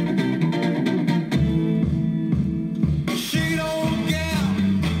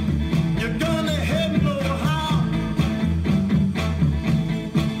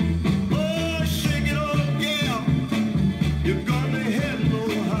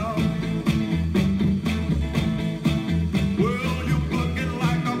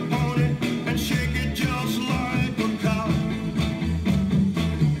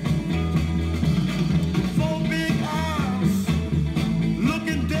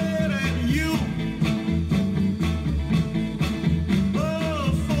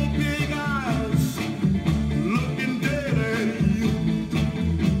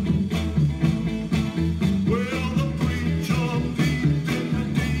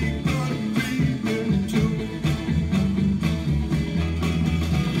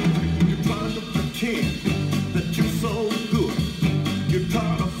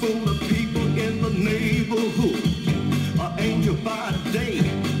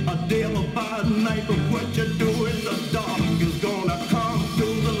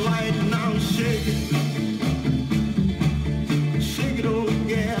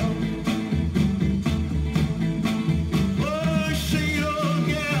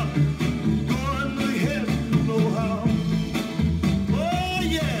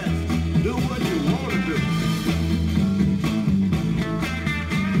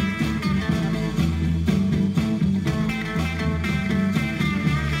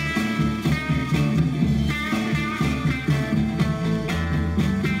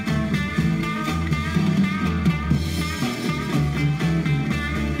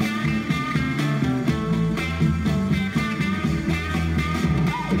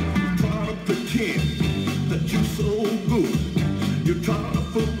 trying to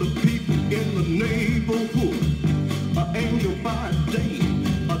fool the people in the neighborhood. An angel by day,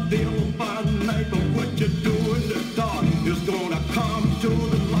 a devil by night. But what you do in the dark is gonna come to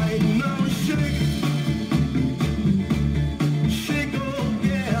the light. Now shake, shake, oh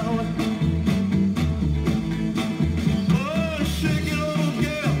girl. Oh, shake it, oh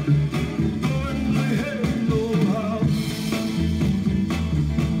girl. Going to hell, no how.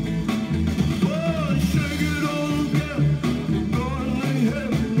 Oh, shake it, oh girl. Going to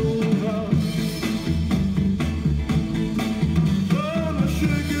hell, no how. Oh,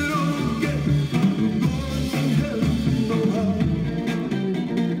 shake it, oh girl. Going to hell, no how.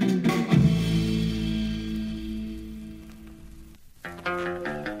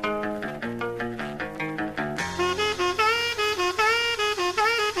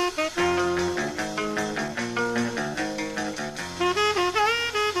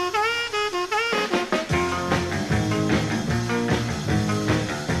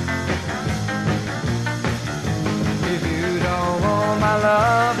 If you don't want my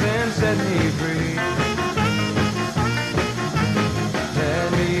love, then set me free.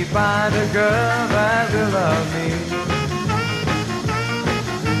 Let me find a girl that will love me.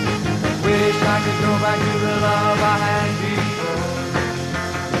 Wish I could go back to the love I had before.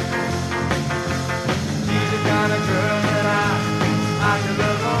 She's the kind of girl that I could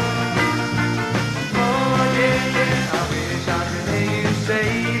love on. Oh yeah, yeah. I wish I could hear you say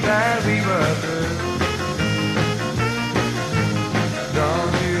that we were through.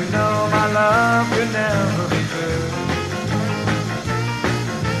 Don't you know my love could never be true?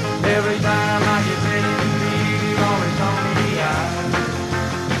 Every time I get ready to leave, you always on me out.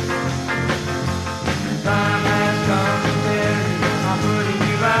 Time has come to tell you I'm putting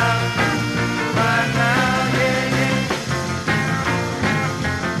you out right now, yeah, yeah.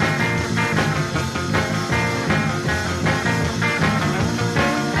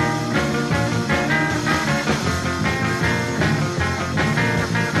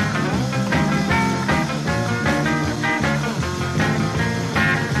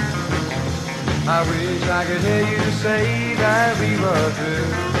 I wish I could hear you say that we were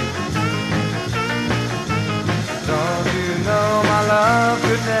through. Don't you know my love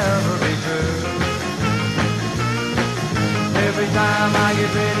could never be true? Every time I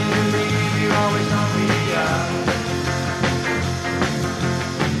get ready to leave, you always tell me out.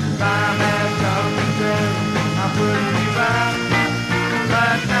 Time has come to tell you I'm putting you out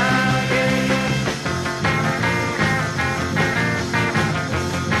right now, yeah, yeah.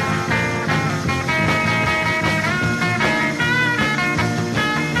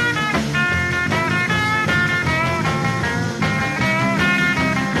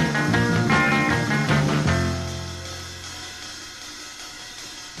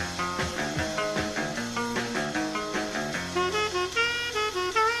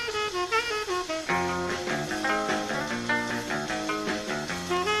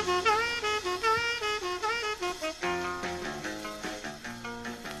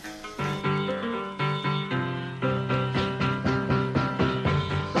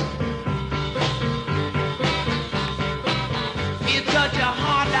 It's such a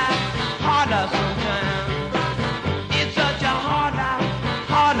hard life sometimes. It's such a hard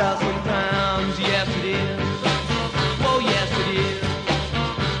life sometimes. Yes, it is. Oh, yes, it is.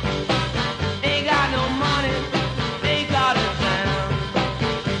 Ain't got no money, ain't got a dime.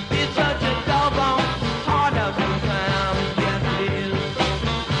 It's such a doggone hard life sometimes. Yes, it is.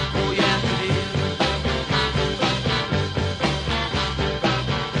 Oh, yes, it is.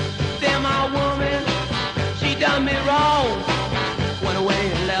 Then my woman, she done me wrong. Went away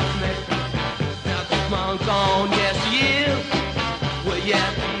and left me. Now 6 months on, yes he is. Well,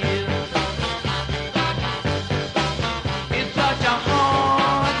 yes he is. It's such a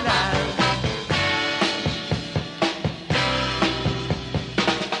hard life.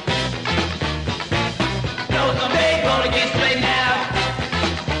 Know someday gonna get straightened out.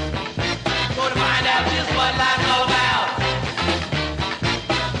 Gonna find out just what life's all about.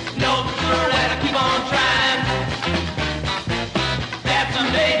 Know for sure that I keep on trying. That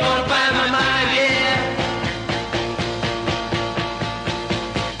someday gonna find my mind, yeah.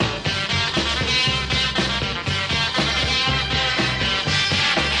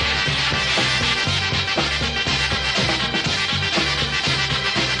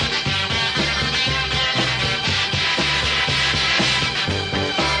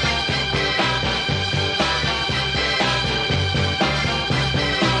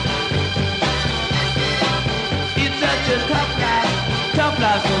 It's such a tough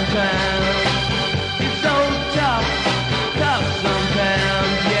life sometimes. It's so tough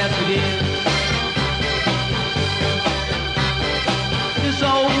sometimes. Yes, it is. This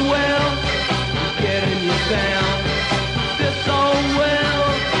old well is getting you down. This old well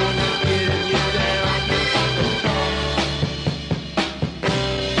is getting you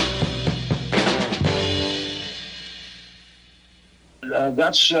down.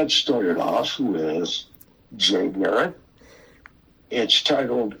 That set started off with Jay Garrett. It's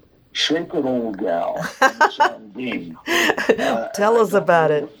titled Shake It Old Gal. It's on Beam. Tell us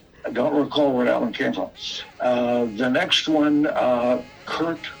about it. I don't recall where that one came from. The next one,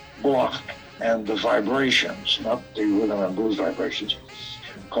 Kurt Bloch and the Vibrations, not the Rhythm and Blues Vibrations,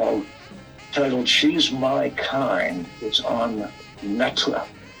 titled She's My Kind. It's on Metra.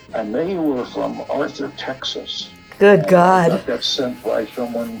 And they were from Arthur, Texas. Good God. I got that sent by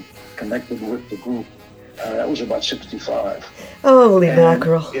someone connected with the group. That was about 65. Holy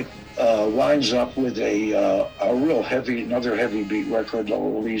mackerel. It lines up with a real heavy, another heavy beat record, a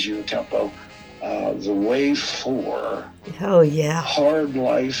little easier tempo. The Wave 4. Oh, yeah. Hard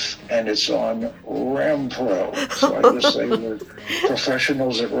Life, and it's on Ram Pro. So I guess they were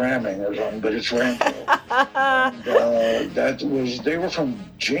professionals at ramming or something, but it's Ram Pro. And, they were from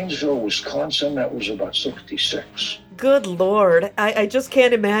Janesville, Wisconsin. That was about 66. Good Lord. I just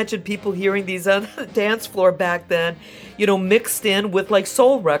can't imagine people hearing these on the dance floor back then, mixed in with like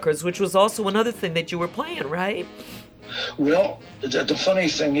soul records, which was also another thing that you were playing, right? Well, the funny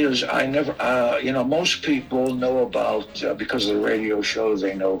thing is, I never, most people know about, because of the radio show,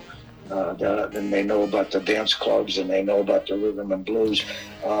 they know, and they know about the dance clubs and they know about the rhythm and blues.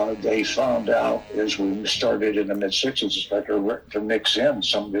 They found out as we started in the mid-60s to mix in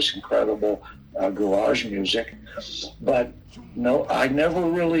some of this incredible garage music. But no, I never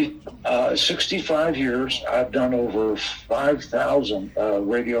really, 65 years, I've done over 5,000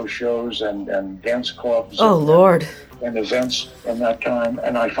 radio shows and dance clubs. Oh, Lord. And events in that time,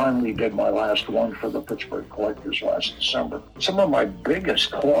 and I finally did my last one for the Pittsburgh Collectors last December. Some of my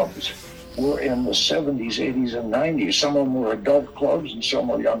biggest clubs were in the 70s, 80s, and 90s. Some of them were adult clubs, and some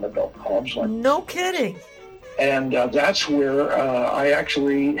were young adult clubs. No kidding. And that's where I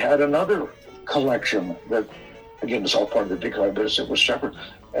actually had another collection that, again, it's all part of the big club, but it was separate.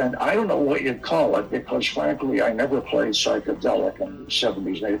 And I don't know what you'd call it, because frankly, I never played psychedelic in the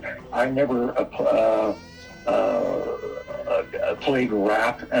 70s. I never played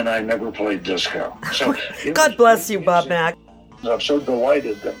rap, and I never played disco. So God bless you, Bob Mack. I'm so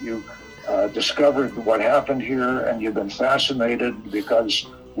delighted that you discovered what happened here, and you've been fascinated, because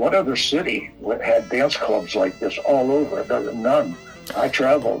what other city had dance clubs like this all over? None. I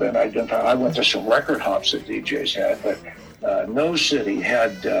traveled, and I went to some record hops that DJs had, but no city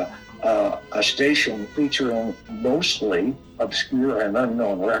had a station featuring mostly obscure and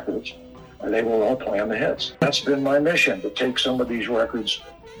unknown records. They were all playing the hits. That's been my mission, to take some of these records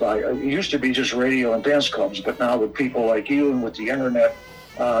it used to be just radio and dance clubs, but now with people like you and with the internet,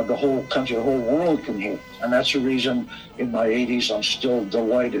 the whole country, the whole world can hear. And that's the reason in my 80s I'm still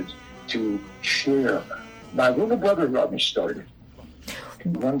delighted to share. My little brother got me started.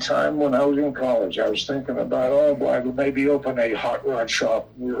 One time when I was in college, I was thinking about, I would maybe open a hot rod shop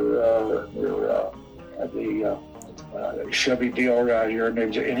near the Chevy deal around here,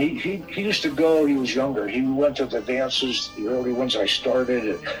 and he used to go. He was younger. He went to the dances, the early ones I started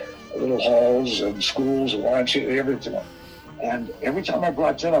at little halls and schools and YMCA, everything. And every time I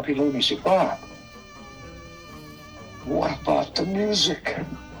brought that up, he looked at me and said, "Bob, what about the music?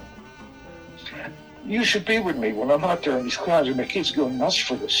 You should be with me when I'm out there in these crowds, and the kids go nuts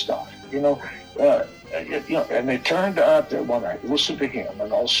for this stuff, And it turned out that when I listened to him,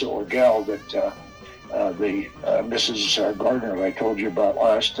 and also a gal that. Mrs. Gardner that I told you about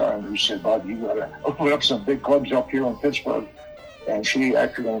last time, who said, "Bob, you got to open up some big clubs up here in Pittsburgh." And she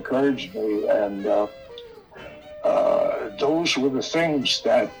actually encouraged me, and those were the things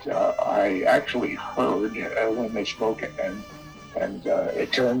that I actually heard when they spoke, and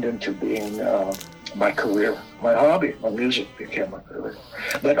it turned into being my career, my hobby. My music became my career.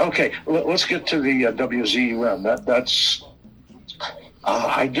 But okay, let's get to the WZUM. That's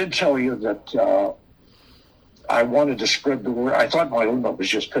I did tell you that I wanted to spread the word. I thought my limit was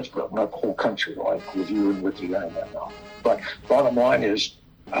just Pittsburgh, not the whole country, like with you and with the internet now. But bottom line is,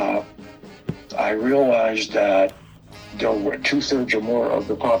 I realized that there were 2/3 or more of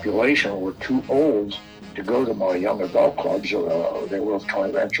the population were too old to go to my young adult clubs, or they were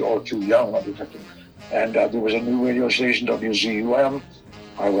kind of too young. And there was a new radio station, WZUM.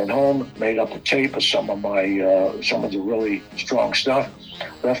 I went home, made up a tape of some of the really strong stuff,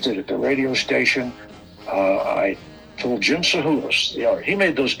 left it at the radio station. I told Jim Sahulis, he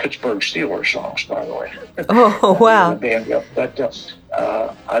made those Pittsburgh Steelers songs, by the way. Oh, wow. But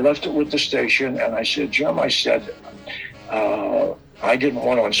I left it with the station, and I said, "Jim," I said, I didn't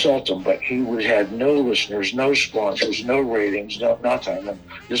want to insult him, but he had no listeners, no sponsors, no ratings, no nothing. And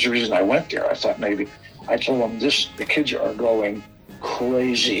this is the reason I went there. I thought maybe, I told him the kids are going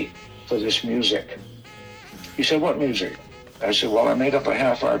crazy for this music. He said, what music? I said, well, I made up a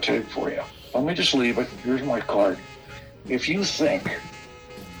half-hour tape for you. Let me just leave it. Here's my card. If you think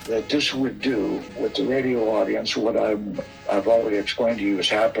that this would do with the radio audience what I've already explained to you is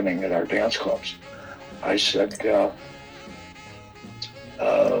happening at our dance clubs, I said,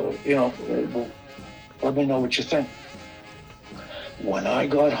 let me know what you think. When I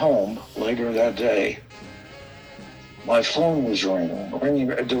got home later that day, my phone was ringing.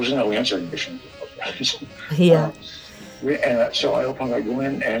 There was no answering machine. Yeah. And so I opened, I go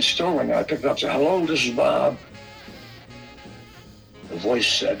in, and it's still ringing. I picked it up and said, hello, this is Bob. The voice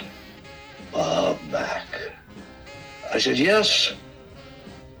said, Bob Mack. I said, yes.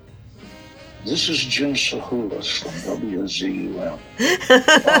 This is Jim Sahulis from WZUM.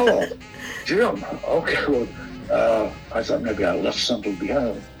 Oh, Jim. Okay, well, I thought maybe I left something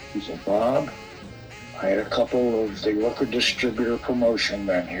behind. He said, Bob, I had a couple of the record distributor promotion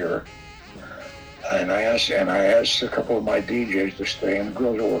men here. And I asked a couple of my DJs to stay and the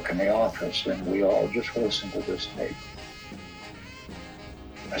girls that work in the office, and we all just listened to this tape.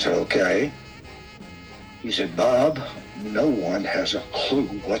 I said, okay. He said, Bob, no one has a clue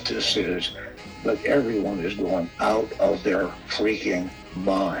what this is, but everyone is going out of their freaking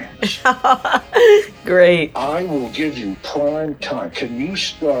minds. Great. I will give you prime time. Can you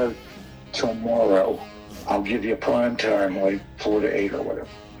start tomorrow? I'll give you prime time, like 4 to 8 or whatever.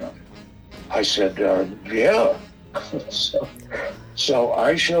 I said, yeah. So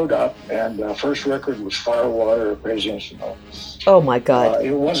I showed up, and first record was Firewater at Crazy Instrumental. Oh, my God.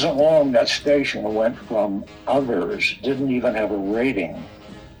 It wasn't long that station went from others, didn't even have a rating,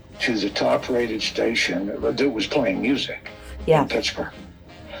 to the top-rated station that was playing music in Pittsburgh.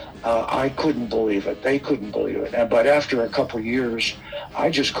 I couldn't believe it. They couldn't believe it. But after a couple of years, I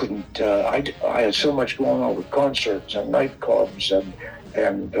just couldn't. I had so much going on with concerts and nightclubs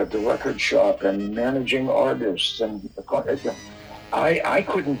and the record shop and managing artists, and I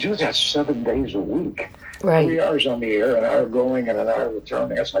couldn't do that 7 days a week. Right. 3 hours on the air, an hour going and an hour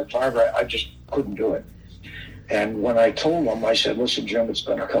returning. That's like 5 hours. I just couldn't do it. And when I told them, I said, listen, Jim, it's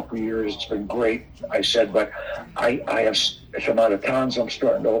been a couple of years. It's been great. I said, but I have some out of towns. I'm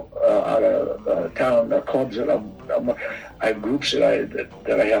starting to out of town clubs that I have groups that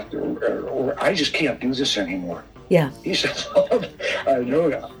I have to, or I just can't do this anymore. Yeah. He said,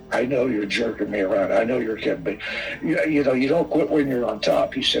 I know you're jerking me around. I know you're kidding me. You know, you don't quit when you're on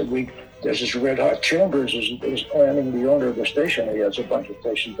top. He said, there's this Red Hot Chambers is planning, the owner of the station. He has a bunch of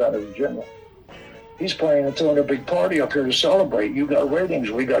stations out of Virginia. He's planning on throwing a big party up here to celebrate. You got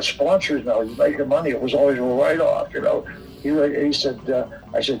ratings. We got sponsors now. You're making money. It was always a write-off, you know. He said,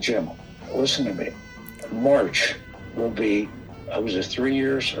 I said, Jim, listen to me. March will be, was it 3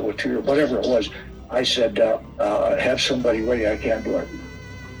 years or 2 years, whatever it was. I said, have somebody ready. I can't do it.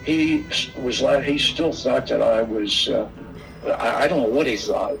 He still thought that I was, I don't know what he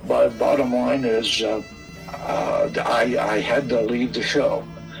thought, but bottom line is I had to leave the show.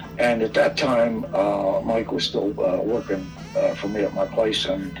 And at that time, Mike was still working for me at my place.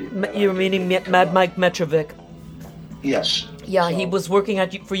 And You're meaning Mad Mike Metrovic? Yes. Yeah, so, he was working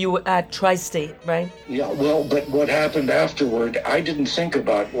for you at Tri-State, right? Yeah, well, but what happened afterward, I didn't think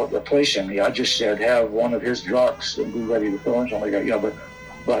about what replacing me. I just said, have one of his jocks and be ready to throw in something like that. Yeah,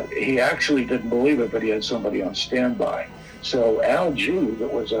 but he actually didn't believe it, but he had somebody on standby. So Al G,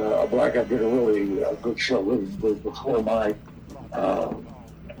 that was a black guy, did a really good show before my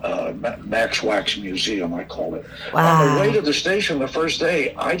Max Wax Museum, I called it. Wow. On the way to the station the first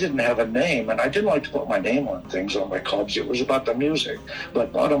day, I didn't have a name, and I didn't like to put my name on things on my clubs. It was about the music.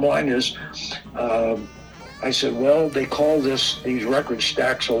 But bottom line is, I said, well, they call these records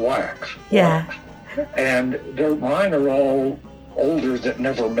stacks of wax. Yeah. And mine are all older that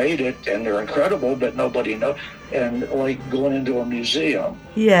never made it, and they're incredible, but nobody knows. And like going into a museum.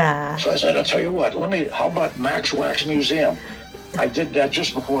 Yeah. So I said, I'll tell you what, how about Max Wax Museum? I did that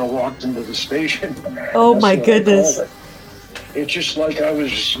just before I walked into the station. Oh my goodness. It's just like I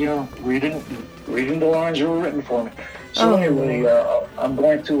was, reading the lines that were written for me. So anyway, I'm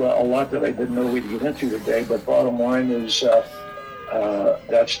going through a lot that I didn't know we'd get into today, but bottom line is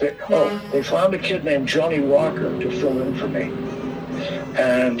that's it. Oh, they found a kid named Johnny Walker to fill in for me.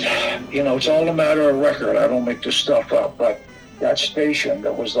 And, it's all a matter of record. I don't make this stuff up, but that station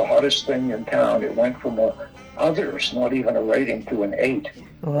that was the hottest thing in town, it went from others, not even a rating, to an 8.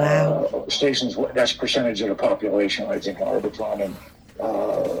 Wow. Stations, that's percentage of the population, I think, Arbitron and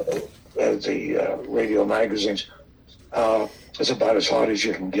the radio magazines. It's about as hot as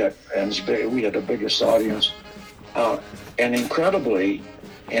you can get, and we had the biggest audience. And incredibly,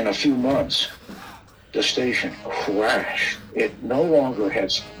 in a few months, the station crashed. It no longer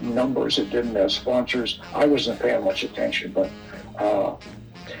had numbers. It didn't have sponsors. I wasn't paying much attention, but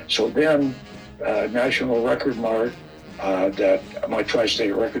so then National Record Mart, that my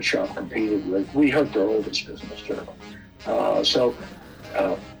Tri-State Record Shop competed with, we hurt their oldest business terrible. So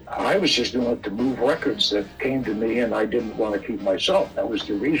I was just doing it to move records that came to me, and I didn't want to keep myself. That was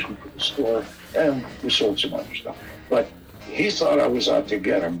the reason for the store, and we sold some other stuff. But he thought I was out to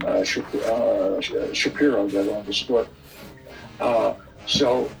get him, Shapiro, that owned the store.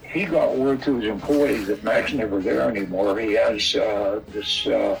 So he got word to his employees that Mac's never there anymore. He has this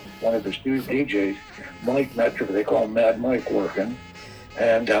one of his new DJs, Mike Metro, they call him Mad Mike, working.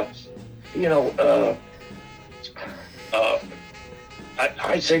 And,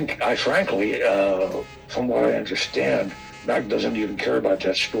 I think, frankly, from what I understand, Mac doesn't even care about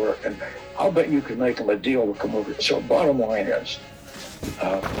that store. And I'll bet you could make him a deal to come over. So bottom line is,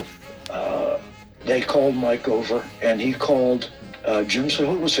 they called Mike over, and he called Jim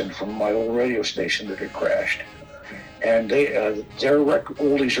Sahulison from my old radio station that had crashed. And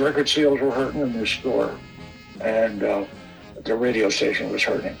all these record sales were hurting in their store, and the radio station was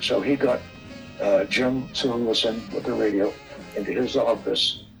hurting. So he got Jim Sahulison with the radio into his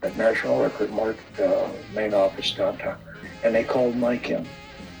office at National Record Mart, main office downtown, and they called Mike in.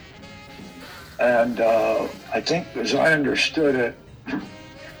 And I think, as I understood it,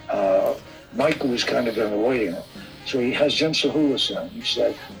 Mike was kind of in the waiting room. So he has Jim Sahulison. He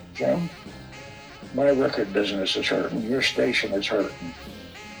said, Jim, my record business is hurting. Your station is hurting.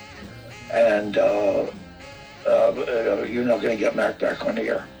 And you're not going to get Mac back on the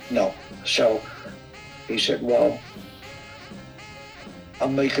air. No. So he said, well,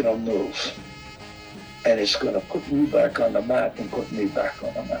 I'm making a move. And it's going to put you back on the map and put me back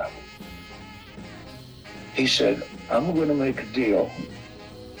on the map. He said, I'm going to make a deal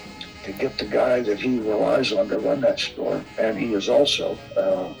to get the guy that he relies on to run that store, and he is also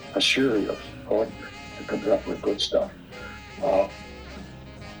a serial collector that comes up with good stuff. I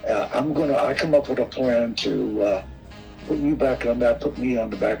come up with a plan to put you back on that, put me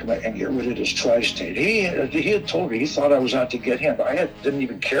on the back of that, and get rid of this Tri-State. He had told me he thought I was out to get him. Didn't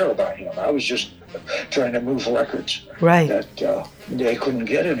even care about him. I was just trying to move records that they couldn't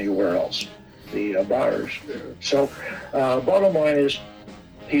get anywhere else, the buyers. So bottom line is,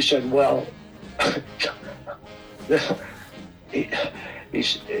 he said, well, he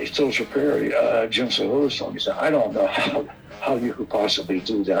told Shapiro, Jim Sahulison, he said, I don't know how you could possibly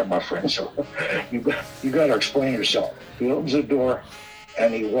do that, my friend. So you got to explain yourself. He opens the door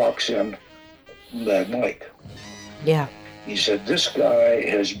and he walks in, Mad Mike. Yeah. He said, this guy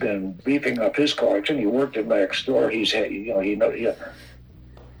has been beefing up his collection. He worked at Mac's store.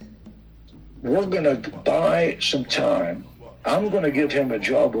 We're going to buy some time. I'm going to give him a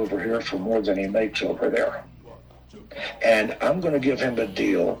job over here for more than he makes over there. And I'm going to give him a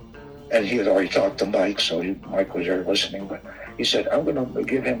deal. And he had already talked to Mike, so Mike was there listening. But he said, I'm going to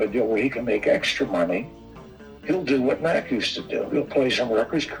give him a deal where he can make extra money. He'll do what Mac used to do. He'll play some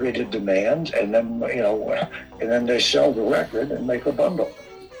records, create a demand, and then, and then they sell the record and make a bundle.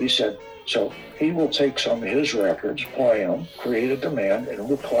 He said, so he will take some of his records, play them, create a demand, and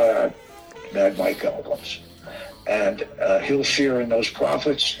we'll play out Mad Mike albums. And he'll share in those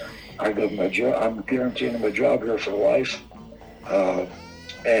profits. I give him a job. I'm guaranteeing him a job here for life.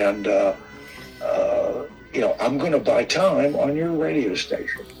 I'm going to buy time on your radio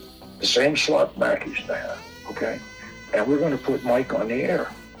station, the same slot Mac used to have, okay? And we're going to put Mike on the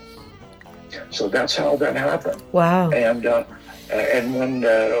air. So that's how that happened. Wow. And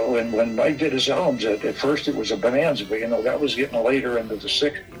when Mike did his albums, at first it was a bonanza, but that was getting later into the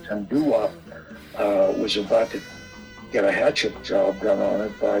 60s, and doo-wop was about to get a hatchet job done on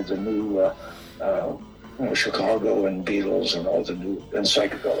it by the new Chicago and Beatles and all the new and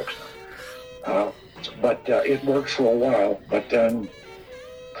psychedelics. But it worked for a while. But then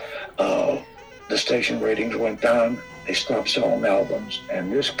the station ratings went down. They stopped selling albums.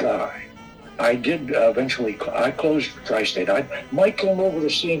 And this guy, I did eventually. I closed Tri-State. Mike came over to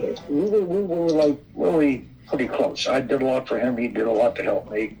see me. We were like really pretty close. I did a lot for him. He did a lot to help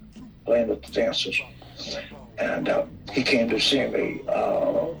me playing at the dances. And he came to see me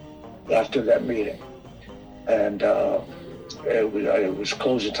after that meeting. And it was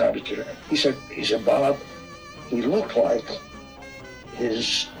closing time. He said, Bob, he looked like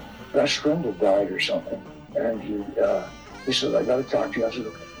his best friend had died or something. And he said, I got to talk to you. I said,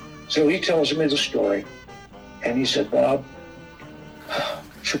 okay. So he tells me the story. And he said, Bob,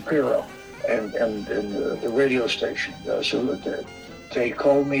 Shapiro, and the radio station. So that they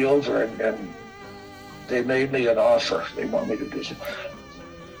called me over and they made me an offer. They want me to do something.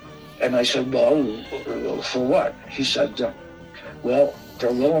 And I said, well, for what? He said, well,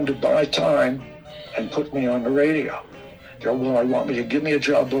 they're willing to buy time and put me on the radio. They want me to give me a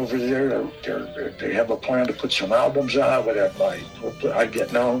job over there. They have a plan to put some albums out. I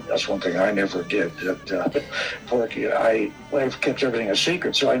get known. That's one thing I never did. Porky, I've kept everything a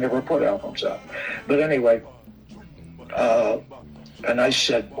secret, so I never put albums out. But anyway, and I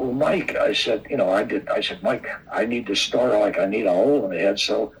said, well, Mike, I said, Mike, I need to start, I need a hole in the head.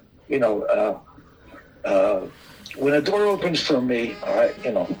 So, when a door opens for me,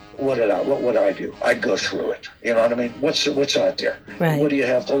 what would I do? I'd go through it. You know what I mean? What's out there? Right. What do you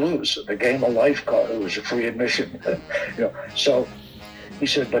have to lose? The game of life card. It was a free admission. So he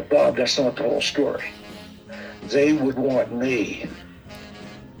said, but Bob, that's not the whole story. They would want me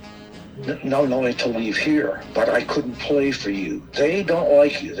not only to leave here, but I couldn't play for you. They don't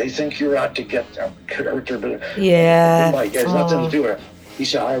like you. They think you're out to get them. Yeah. Mike, it has nothing to do with it. He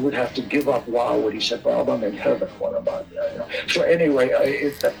said, I would have to give up Wildwood. He said, Bob, I'm in heaven. What about that? So anyway,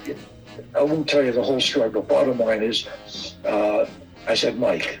 I won't tell you the whole story, but bottom line is, I said,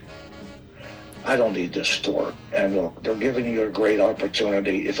 Mike, I don't need this store. And look, they're giving you a great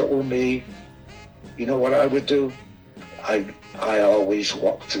opportunity. If it were me, you know what I would do? I always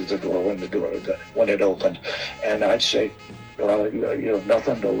walked through the door when it opened. And I'd say, well, you have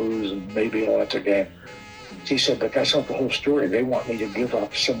nothing to lose and maybe a lot to gain. He said, but that's not the whole story. They want me to give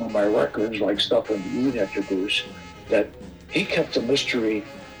up some of my records, like stuff that you introduced, that he kept a mystery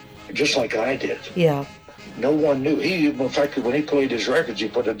just like I did. Yeah. No one knew. In fact, when he played his records, he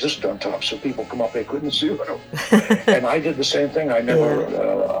put a disc on top so people come up, they couldn't see them. And I did the same thing. I never,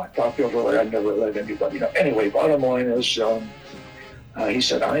 I never let anybody know. Anyway, bottom line is, he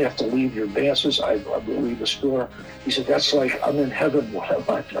said, I have to leave your dances. I will leave the store. He said, that's like I'm in heaven when I'm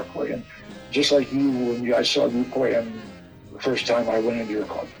out there playing. Just like you, when I saw you playing the first time I went into your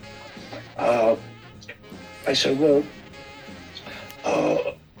club. I said, well,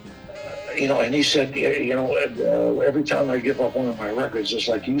 and he said, every time I give up one of my records, just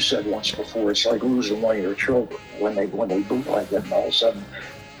like you said once before, it's like losing one of your children when they bootleg it, and all of a sudden,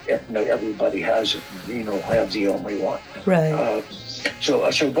 everybody has it. I have the only one. Right.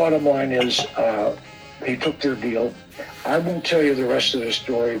 So bottom line is, he took their deal. I won't tell you the rest of the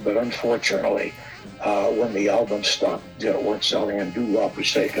story, but unfortunately, when the album stopped, weren't selling and Doo-Wop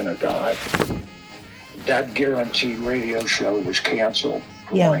was taking a dive, that guaranteed radio show was canceled.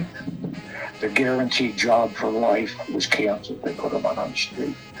 Yeah. The guaranteed job for life was canceled. They put him on the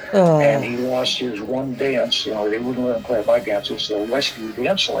street. Oh. And he lost his one dance. They wouldn't let him play my dances. So Westview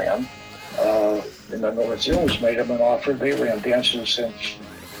Danceland in the North Hills made him an offer. They ran dances since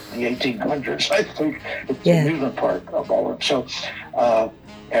the 1800s, I think. It's the amusement park of all of them. So,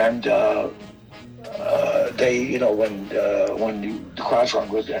 they, when the crowds were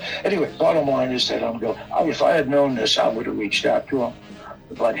good there. Anyway, bottom line is that if I had known this, I would have reached out to him.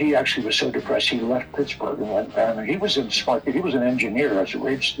 But he actually was so depressed, he left Pittsburgh and went down. And he was in smart. He was an engineer, as a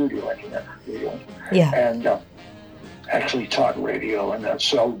radio studio engineer. Yeah. And actually taught radio and that.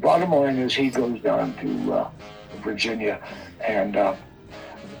 So bottom line is he goes down to Virginia, and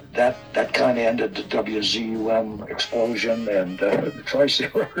that kind of ended the WZUM explosion and the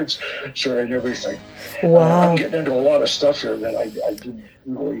Tri-State Records story and everything. Wow. I'm getting into a lot of stuff here that I didn't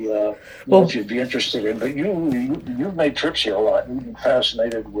really know if you'd be interested in. But you've made trips here a lot. You've been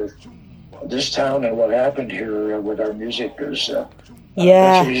fascinated with this town and what happened here with our music. That's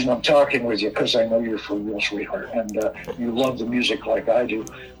the reason I'm talking with you, because I know you're for real, sweetheart, and you love the music like I do.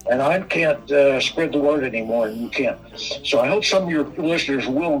 And I can't spread the word anymore, and you can't. So I hope some of your listeners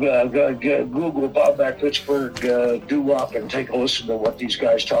will Google Bob Mack Pittsburgh Doo-Wop and take a listen to what these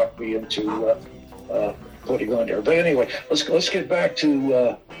guys talked me into putting on there. But anyway, let's get back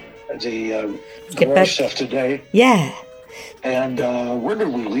to the war stuff today. Yeah. And where did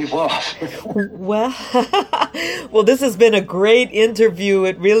we leave off? Well, this has been a great interview.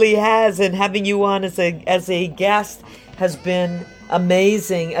 It really has, and having you on as a guest has been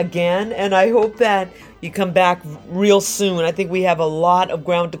amazing again. And I hope that you come back real soon. I think we have a lot of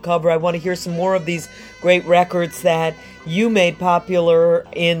ground to cover. I want to hear some more of these great records that you made popular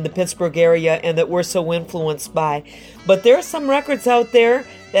in the Pittsburgh area and that we're so influenced by. But there are some records out there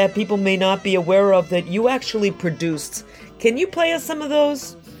that people may not be aware of that you actually produced. Can you play us some of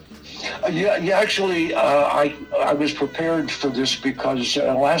those? Yeah. Actually, I was prepared for this because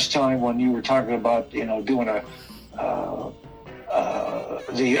last time when you were talking about doing a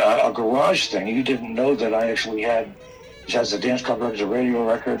garage thing, you didn't know that I actually had which has the dance club records, the radio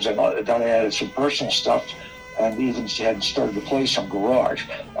records, and then I added some personal stuff, and even had started to play some garage.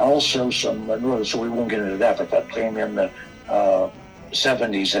 Also some, so we won't get into that, but that came in the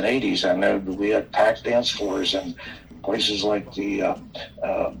 70s and 80s, and we had packed dance floors and places like the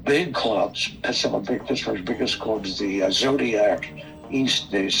big clubs, some of Pittsburgh's biggest clubs, the Zodiac,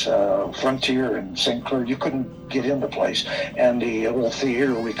 East, this Frontier and St. Clair. You couldn't get in the place, and the old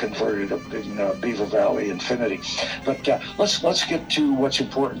theater we converted up in Beaver Valley Infinity. But let's get to what's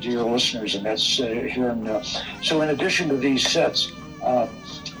important to your listeners, and that's here. And so, in addition to these sets,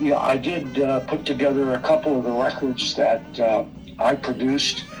 I did put together a couple of the records that I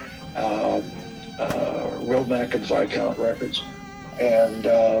produced, Romack and Viscount records, and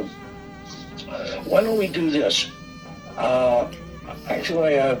why don't we do this?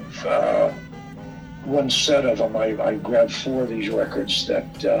 Actually, I have one set of them. I grabbed 4 of these records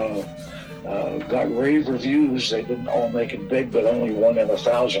that got rave reviews. They didn't all make it big, but only 1 in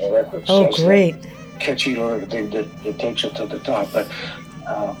 1,000 records. Oh, That's great. Catchy little thing that takes it to the top. But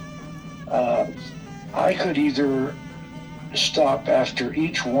I could either stop after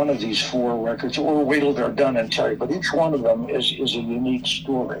each one of these 4 records or wait till they're done and tell you. But each one of them is a unique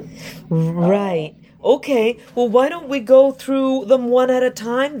story. Right. Okay, well, why don't we go through them one at a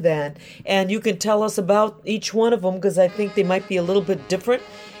time then? And you can tell us about each one of them, because I think they might be a little bit different,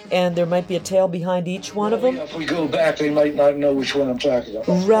 and there might be a tale behind each one of them. If we go back, they might not know which one I'm talking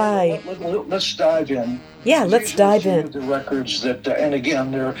about. Right. Let's dive in. Yeah, let's dive in. The records that, and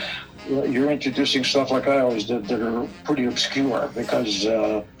again, you're introducing stuff like I always did that are pretty obscure, because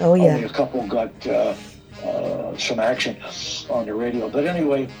only a couple got some action on the radio. But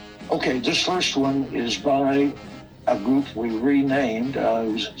anyway, okay, this first one is by a group we renamed.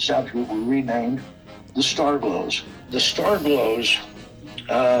 It was a South group we renamed the Starglows. The Starglows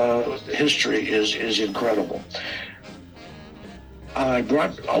history is incredible. I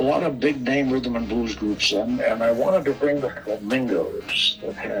brought a lot of big name rhythm and blues groups in, and I wanted to bring the Flamingos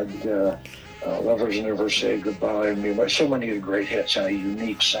that had Lovers Never Say Goodbye, and so many of the great hits and a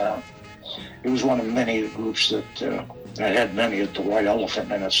unique sound. It was one of many groups that I had many at the White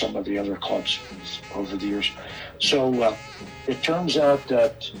Elephant and at some of the other clubs over the years. So it turns out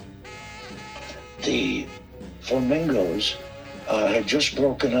that the Flamingos had just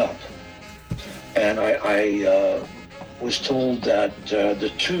broken up, and I was told that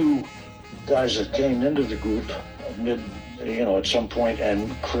the 2 guys that came into the group at some point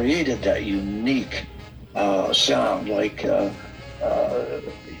and created that unique sound, like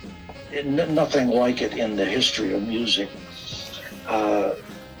nothing like it in the history of music.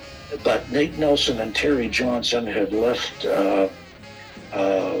 But Nate Nelson and Terry Johnson had left.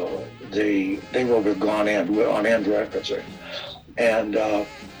 They were with Gone on End Records, and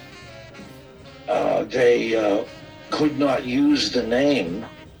they could not use the name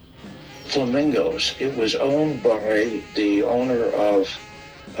Flamingos. It was owned by the owner of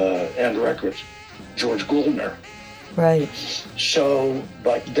End Records, George Goldner. Right. So,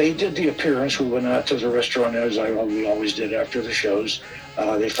 but they did the appearance. We went out to the restaurant, as we always did after the shows.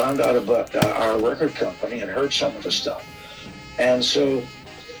 They found out about our record company and heard some of the stuff. And so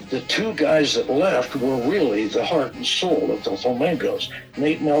the 2 guys that left were really the heart and soul of the Flamingos.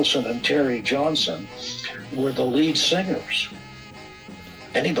 Nate Nelson and Terry Johnson were the lead singers.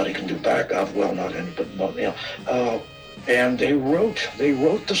 Anybody can do backup. Well, not anybody, but, and they wrote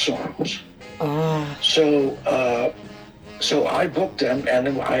the songs. So I booked them, and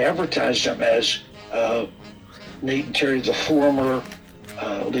I advertised them as Nate and Terry, the former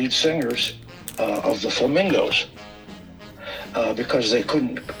lead singers of the Flamingos, because they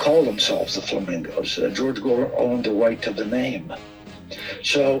couldn't call themselves the Flamingos. George Goldner owned the right to the name.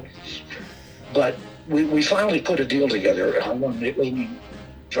 So, but we finally put a deal together. I'm going to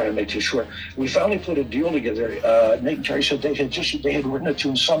try to make this short. We finally put a deal together. Nate and Terry said they had written a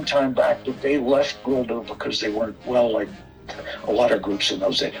tune some time back, but they left Goldner because they weren't, like a lot of groups in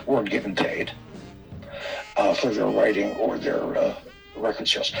those days, weren't getting paid for their writing or their record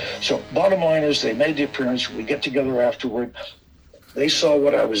sales. So bottom line is they made the appearance. We get together afterward. They saw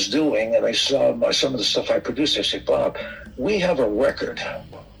what I was doing, and they saw some of the stuff I produced. They said, Bob, we have a record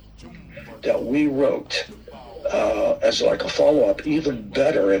that we wrote as like a follow-up, even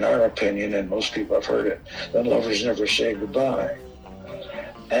better in our opinion, and most people have heard it, than Lovers Never Say Goodbye.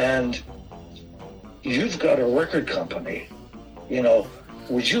 And you've got a record company,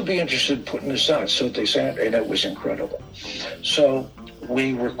 would you be interested in putting this out? So they said, and it was incredible. So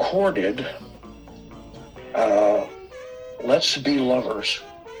we recorded Let's Be Lovers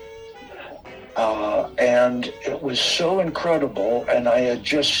And it was so incredible, and I had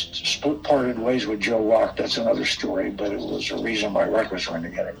just parted ways with Joe Rock. That's another story, but it was a reason my records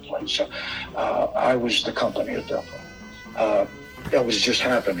weren't getting played. So I was the company at that point. That was just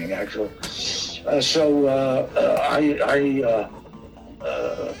happening, actually. So I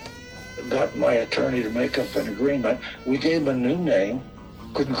got my attorney to make up an agreement. We gave him a new name.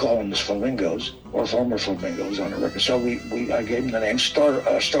 Couldn't call them the Flamingos or former Flamingos on the record. So I gave him the name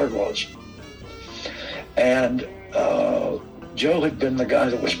Starglows. And Joe had been the guy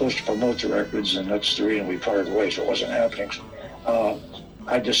that was supposed to promote the records, and that's the reason we parted ways. It wasn't happening.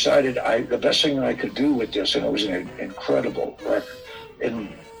 I decided the best thing I could do with this, and it was an incredible record, and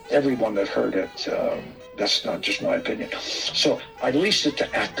everyone that heard it, that's not just my opinion. So I leased it to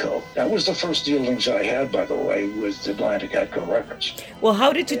Atco. That was the first dealings I had, by the way, with Atlantic Atco Records. Well,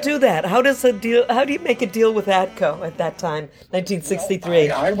 how did you do that? How do you make a deal with Atco at that time,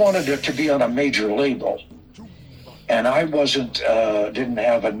 1963? I wanted it to be on a major label. And I didn't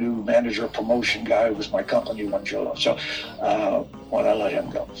have a new manager promotion guy. It was my company when Joe left. So when I let him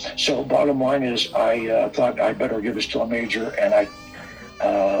go. So bottom line is I thought I better give this to a major. And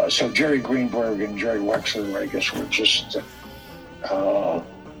so Jerry Greenberg and Jerry Wexler, I guess, were just,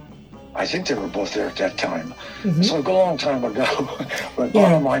 I think they were both there at that time. Mm-hmm. So a long time ago. But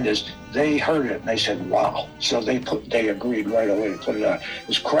bottom line is they heard it and they said, wow. So they agreed right away to put it on.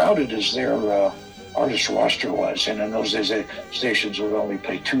 As crowded as their artist roster was, and in those days stations would only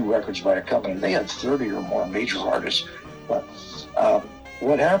play 2 records by a company. They had 30 or more major artists. But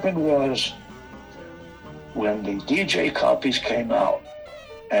what happened was when the DJ copies came out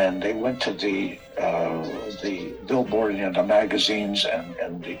and they went to the Billboard and the magazines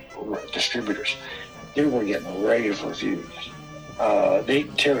and the distributors, they were getting rave reviews.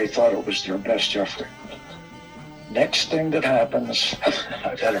 Terry thought it was their best effort. Next thing that happens,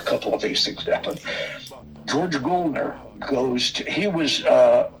 I've had a couple of these things happen. George Goldner he was,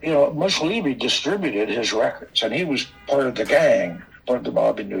 Mussolini distributed his records, and he was part of the gang, part of the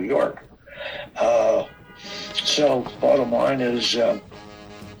mob in New York. So bottom line is,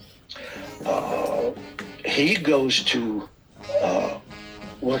 he goes to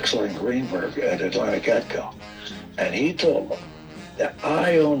Wexler and Greenberg at Atlantic Atco, and he told them that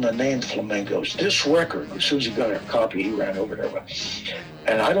I own the name Flamingos. This record, as soon as he got a copy, he ran over there with.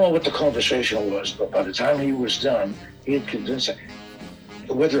 And I don't know what the conversation was, but by the time he was done, he had convinced him,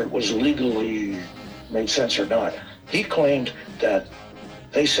 whether it was legally made sense or not. He claimed that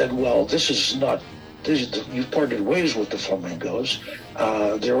they said, well, you've parted ways with the Flamingos.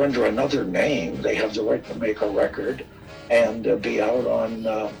 They're under another name. They have the right to make a record and be out on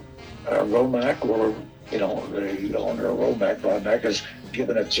Romac or the owner of Romac, Bob Mack, has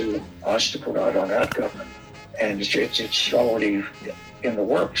given it to us to put out on Atco, and it's already in the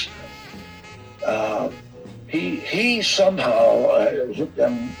works. He somehow hit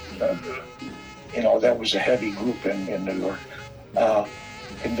them, that was a heavy group in New York,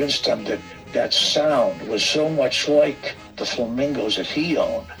 convinced them that sound was so much like the Flamingos that he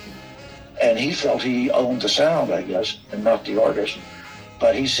owned, and he felt he owned the sound, I guess, and not the artist.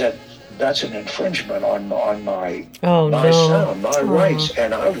 But he said, that's an infringement on my sound, my rights,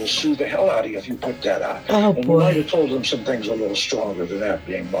 and I will sue the hell out of you if you put that out. Oh, and boy. you might have told them some things a little stronger than that,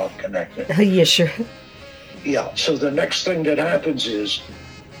 being mob connected. Yeah, sure. Yeah, so the next thing that happens is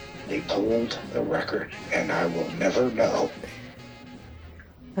they pulled the record, and I will never know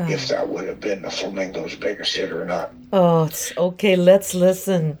if that would have been the Flamingos' biggest hit or not. Oh, it's okay. Let's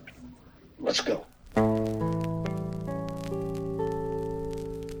listen. Let's go.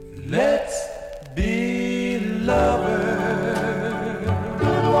 Let's be lovers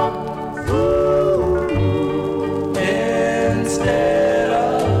instead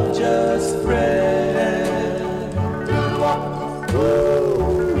of just friends.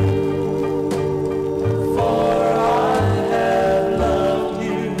 For I have loved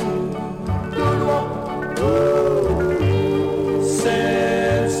you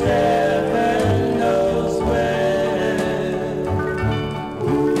since heaven knows when.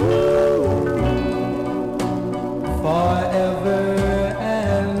 For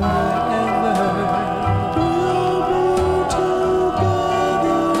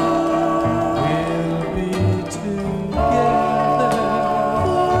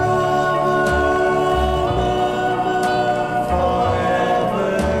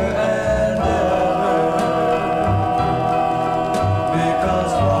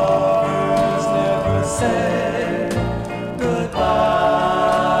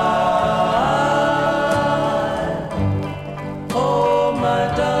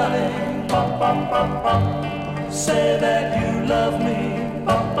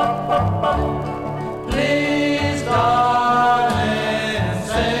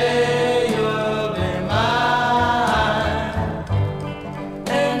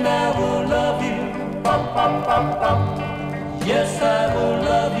I will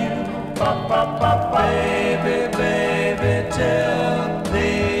love you. Baby, baby, till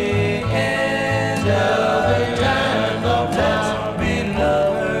the end of the time. Let's be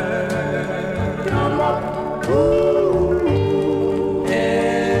lovers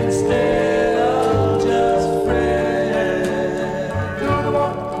instead of just friends.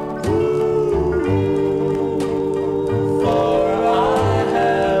 For I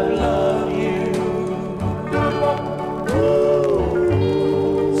have loved you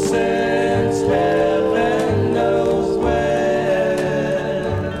since heaven knows when.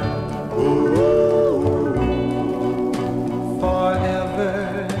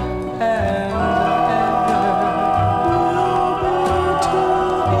 Forever and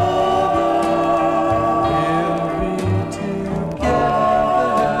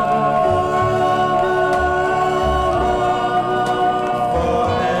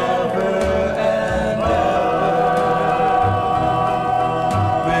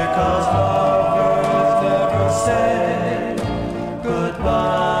because lovers never say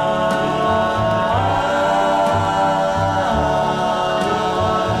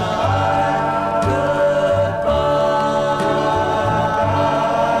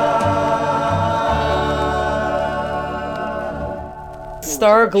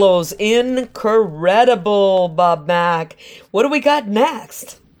Starglow's incredible, Bob Mack. What do we got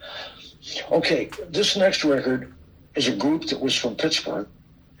next? Okay, this next record is a group that was from Pittsburgh.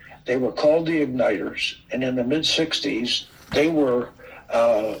 They were called the Igniters, and in the mid-'60s, they were,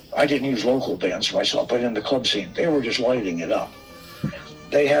 I didn't use local bands myself, but in the club scene, they were just lighting it up.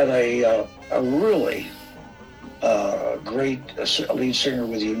 They had a really great lead singer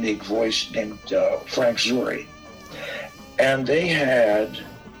with a unique voice named Frank Zuri. And they had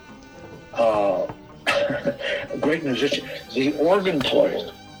a great musician. The organ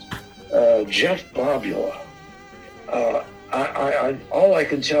player, Jeff Bobula. All I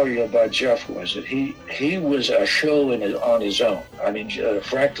can tell you about Jeff was that he was a show on his own. I mean,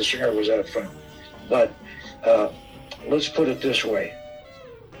 Frank the singer was out front. But let's put it this way.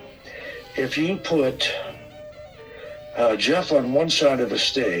 If you put Jeff on one side of the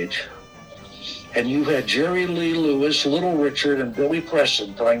stage, and you had Jerry Lee Lewis, Little Richard, and Billy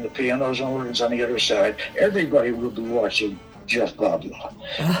Preston playing the pianos and organs on the other side, everybody would be watching Jeff Bobula.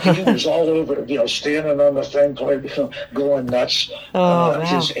 He was all over, standing on the thing, going nuts,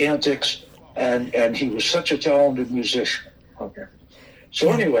 his antics, and he was such a talented musician. Okay.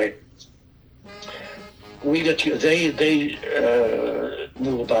 So anyway, we got to, they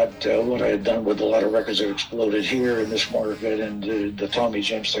knew about what I had done with a lot of records that exploded here in this market and the Tommy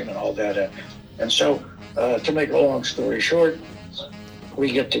James thing and all that. And so, to make a long story short,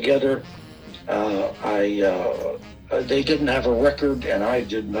 we get together. They didn't have a record, and I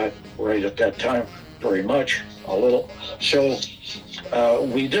did not write at that time very much, a little. So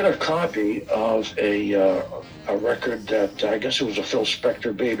we did a copy of a record that I guess it was a Phil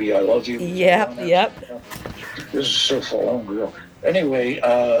Spector, "Baby, I Love You." Yep. This is so long ago. Anyway,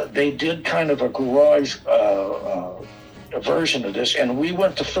 they did kind of a garage version of this, and we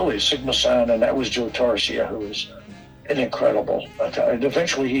went to Philly, Sigma Sound, and that was Joe Tarsia, who was an incredible. And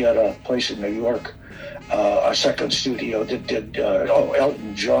eventually, he had a place in New York, a second studio that did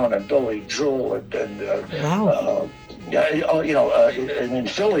Elton John and Billy Joel and and in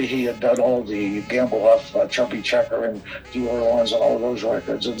Philly, he had done all the Gamble Huff, Chubby Checker, and New Orleans, and all those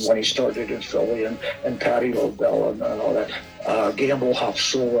records. And when he started in Philly, and Patti LaBelle and all that, Gamble Huff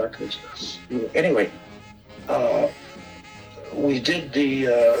soul records. Anyway, we did the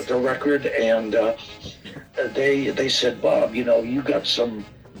record, and they said, "Bob, you got some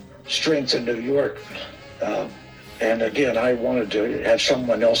strength in New York." And again, I wanted to have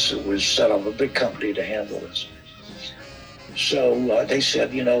someone else that was set up a big company to handle this. So they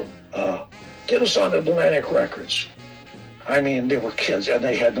said, get us on Atlantic Records. I mean, they were kids, and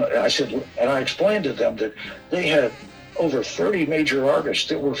I explained to them that they had over 30 major artists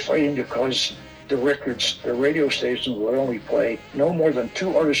that were fighting because the radio stations would only play no more than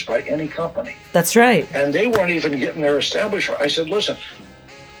 2 artists by any company. That's right. And they weren't even getting their establishment. I said, listen,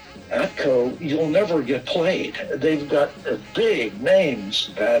 Atco, you'll never get played. They've got big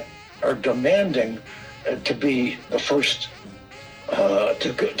names that are demanding to be the first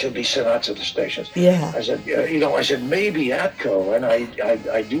to be sent out to the stations. Yeah. I said, I said, maybe Atco, and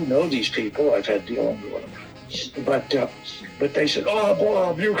I do know these people. I've had dealings with them. But they said, "Oh,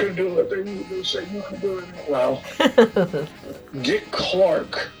 Bob, you can do it." They say, "You can do it." Well, Dick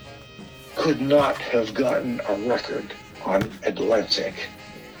Clark could not have gotten a record on Atlantic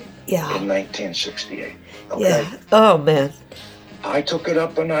in 1968. Okay? Yeah. Oh, man. I took it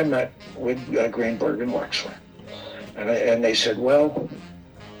up and I met with Greenberg and Wexler. And they said, well,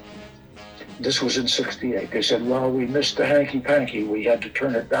 this was in '68. They said, well, we missed the Hanky Panky. We had to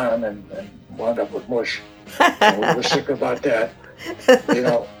turn it down and wound up with mush. And we were sick about that. You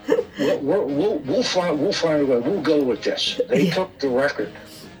know, we'll find a way. We'll go with this. They took the record,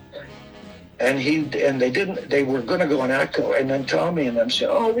 and they were going to go on Atco, and then Tommy and them said,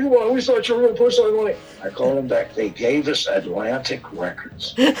 oh, we always thought you were going to push that way. I called them back. They gave us Atlantic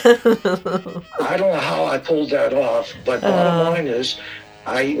Records. I don't know how I pulled that off, but bottom line is,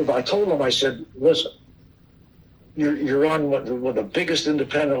 I told them, I said, listen, you're on one the biggest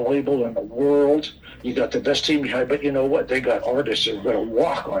independent label in the world. You got the best team behind, but you know what? They got artists that are going to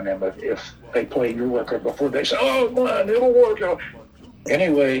walk on them if they play your record before they say, oh, man, it'll work out.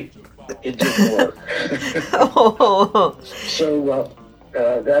 Anyway, it didn't work. So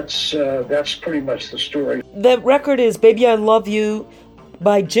that's pretty much the story. The record is Baby I Love You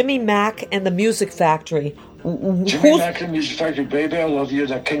by Jimmy Mack and the Music Factory. Jimmy Mack and the Music Factory, Baby I Love You,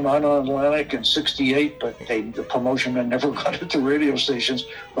 that came out on Atlantic in '68, but the promotion man never got it to radio stations.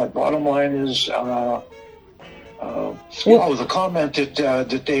 But bottom line is, the comment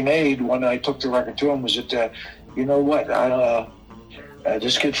that they made when I took the record to them was that, you know what,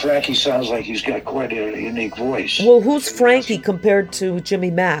 this kid Frankie sounds like he's got quite a unique voice. Well, who's Frankie compared to Jimmy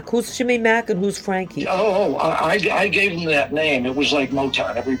Mack? Who's Jimmy Mack and who's Frankie? I gave him that name. It was like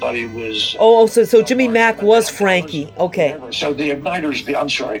Motown. Everybody was... So Jimmy Mack was Frankie. Okay. So the Igniters,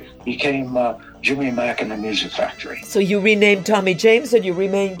 became Jimmy Mack and the Music Factory. So you renamed Tommy James and you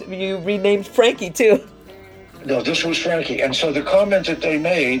renamed Frankie too. No, this was Frankie. And so the comment that they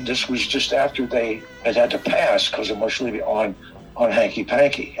made, this was just after they had to pass because of Mush Levy on Hanky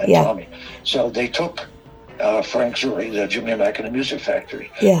Panky and Tommy. So they took Frank Zuri, the Jimmy Mack and the Music Factory.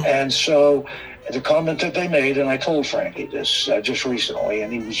 Yeah. And so the comment that they made, and I told Frankie this just recently,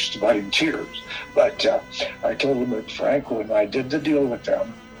 and he was just about in tears, but I told him that, Frank, when I did the deal with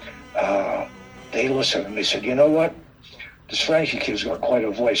them, they listened and they said, you know what? This Frankie kid's got quite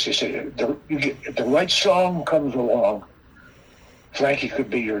a voice. They said, if the right song comes along, Frankie could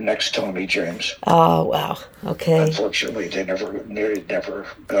be your next Tommy James. Oh, wow. Okay. Unfortunately, they never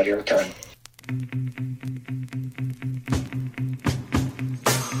got airtime.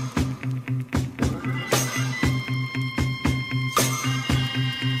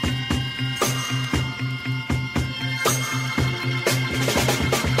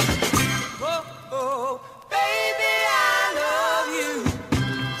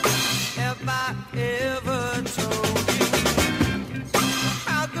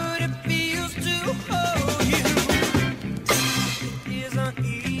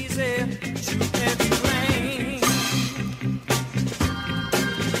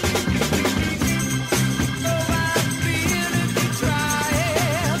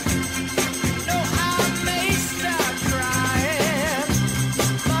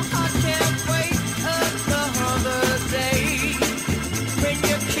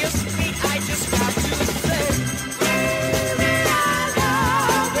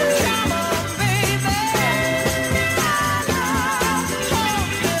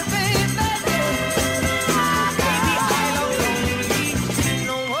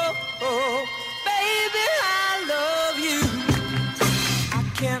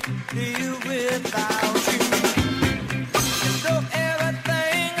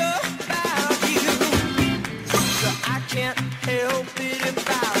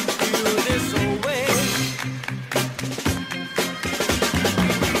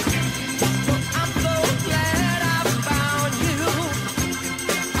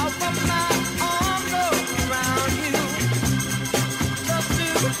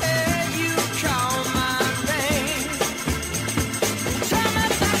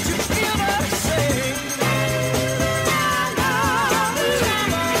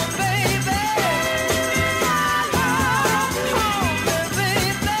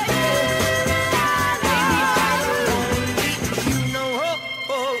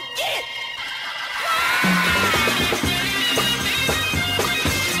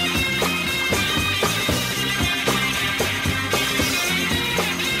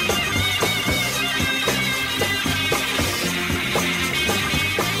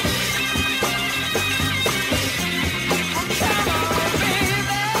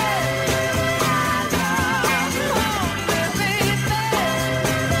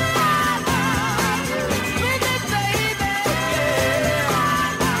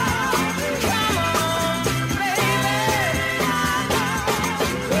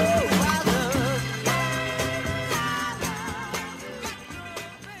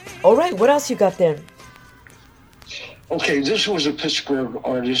 All right, what else you got there? Okay, this was a Pittsburgh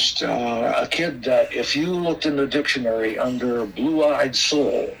artist, a kid that if you looked in the dictionary under blue-eyed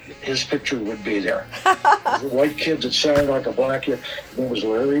soul, his picture would be there. A white kid that sounded like a black kid. It was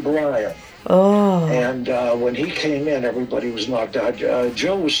Larry Bryan. Oh. And when he came in, everybody was knocked out.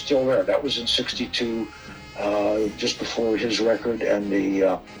 Joe was still there. That was in '62, just before his record and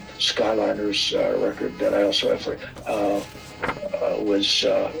the Skyliners record that I also have was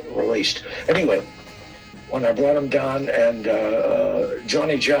released. Anyway, when I brought him down, and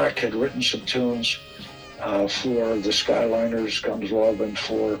Johnny Jack had written some tunes for the Skyliners, Comes Love, and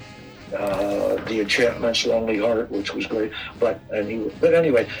for the Enchantments, Lonely Heart, which was great. But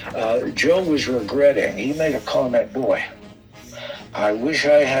anyway, Joe was regretting. He made a comment, boy, I wish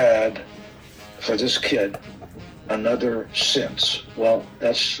I had, for this kid, another Since. Well,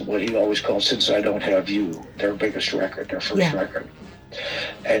 that's what he always called Since I Don't Have You, their biggest record, their first record.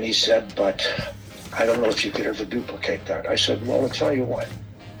 And he said, but I don't know if you could ever duplicate that. I said, well, I'll tell you what.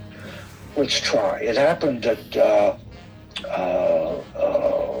 Let's try. It happened that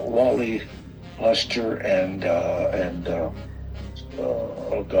Wally Lester and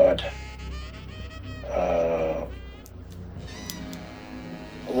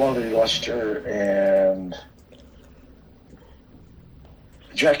Wally Lester and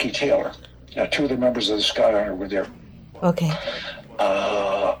Jackie Taylor, two of the members of the Skyliner were there. Okay.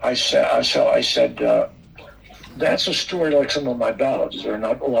 I said, that's a story like some of my ballads. They're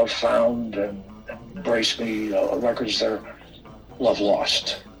not Love Found and Embrace Me records. They're Love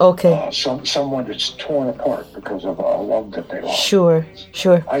Lost. Okay. Someone that's torn apart because of a love that they lost. Sure.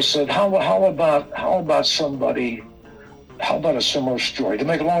 I said, how about a similar story? To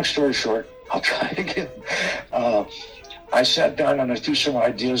make a long story short, I'll try again. I sat down and I threw some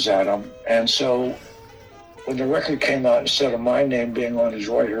ideas at him, and so when the record came out, instead of my name being on his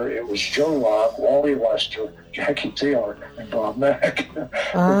writer, it was Joe Rock, Wally Lester, Jackie Taylor, and Bob Mack. But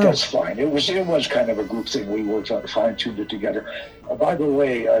that's fine. It was kind of a group thing. We worked on, fine-tuned it together. By the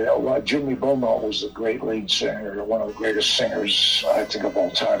way, Jimmy Beaumont was the great lead singer, one of the greatest singers, I think, of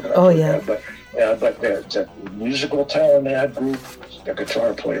all time. But the musical talent in that group, the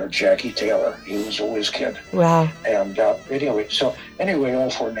guitar player, Jackie Taylor, he was a whiz kid. Wow. And anyway, all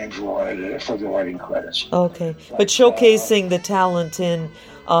four names were on it for the writing credits. Okay. But showcasing the talent in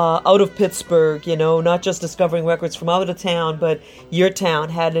out of Pittsburgh, not just discovering records from out of town, but your town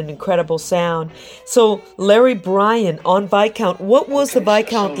had an incredible sound. So Larry Bryan on Viscount. What was the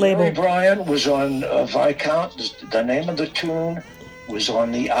Viscount label? Larry Bryan was on Viscount. The name of the tune was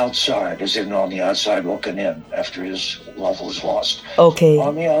On the Outside, as in on the outside looking in after his love was lost. Okay.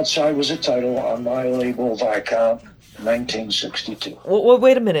 On the Outside was a title on my label, Viscount, 1962.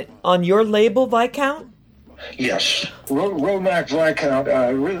 Wait a minute. On your label, Viscount? Yes. Romack Viscount.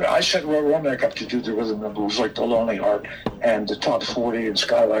 I set Romack up to do the rhythm and blues like the Lonely Heart, and the Top 40 and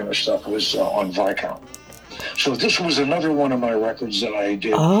Skyliner stuff was on Viscount. So this was another one of my records that I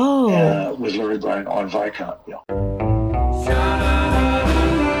did with Larry Bryan on Viscount. Yeah.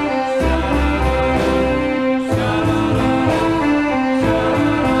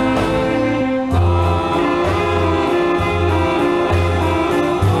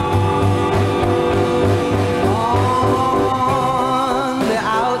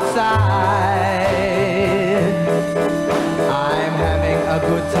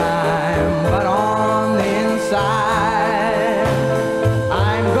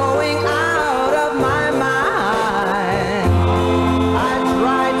 I'm going out of my mind.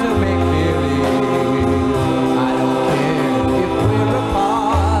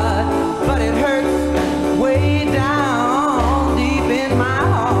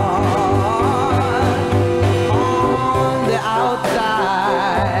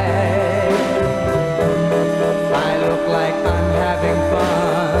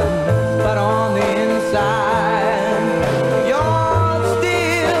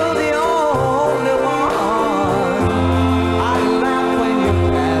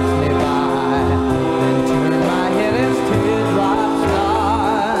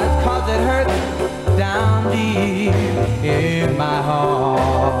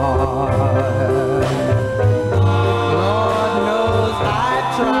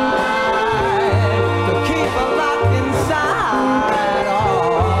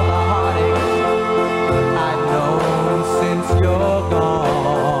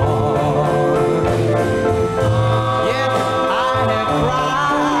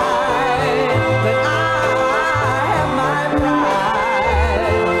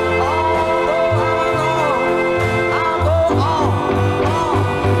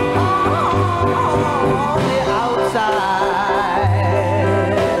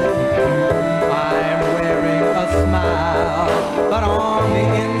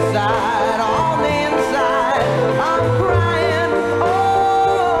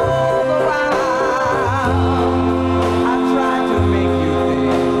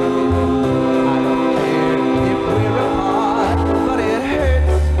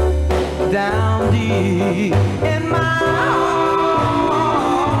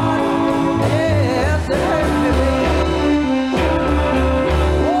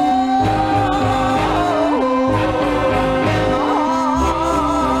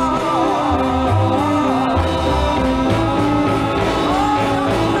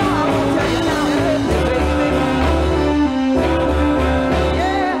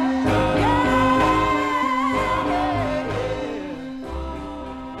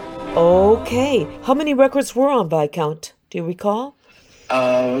 How many records were on Viscount? Do you recall?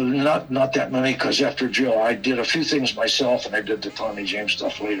 Not that many, because after Joe, I did a few things myself, and I did the Tommy James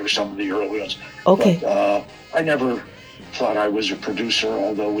stuff later, some of the early ones. Okay. But, I never thought I was a producer,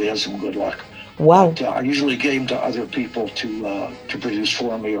 although we had some good luck. Wow. But, I usually gave to other people to produce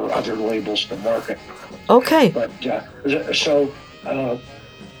for me, or other labels to market. Okay. But that's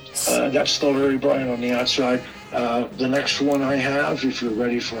still Larry Brian on the outside. The next one I have, if you're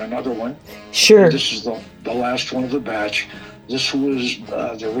ready for another one. Sure. This is the last one of the batch. This was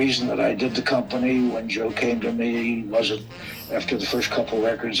the reason that I did the company. When Joe came to me, wasn't after the first couple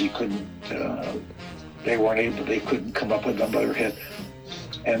records, he couldn't. They couldn't come up with another hit,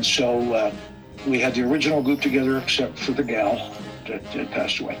 and so we had the original group together, except for the gal that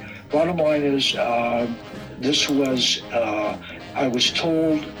passed away. Bottom line is, this was I was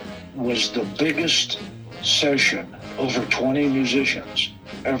told was the biggest session, over 20 musicians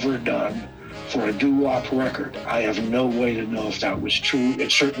ever done for a doo-wop record. I have no way to know if that was true.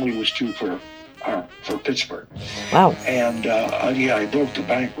 It certainly was true for Pittsburgh. Wow. And I broke the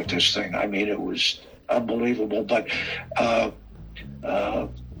bank with this thing. I mean, it was unbelievable. But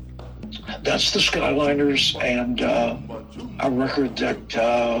that's the Skyliners, and a record that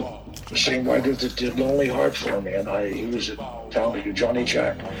the same writer that did Lonely Heart for me, and he was a talented Johnny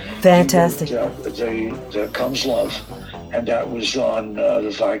Jack. Fantastic. The Comes Love, and that was on the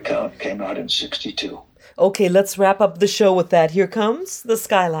Viscount, came out in '62. Okay, let's wrap up the show with that. Here comes the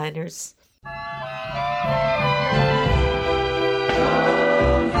Skyliners.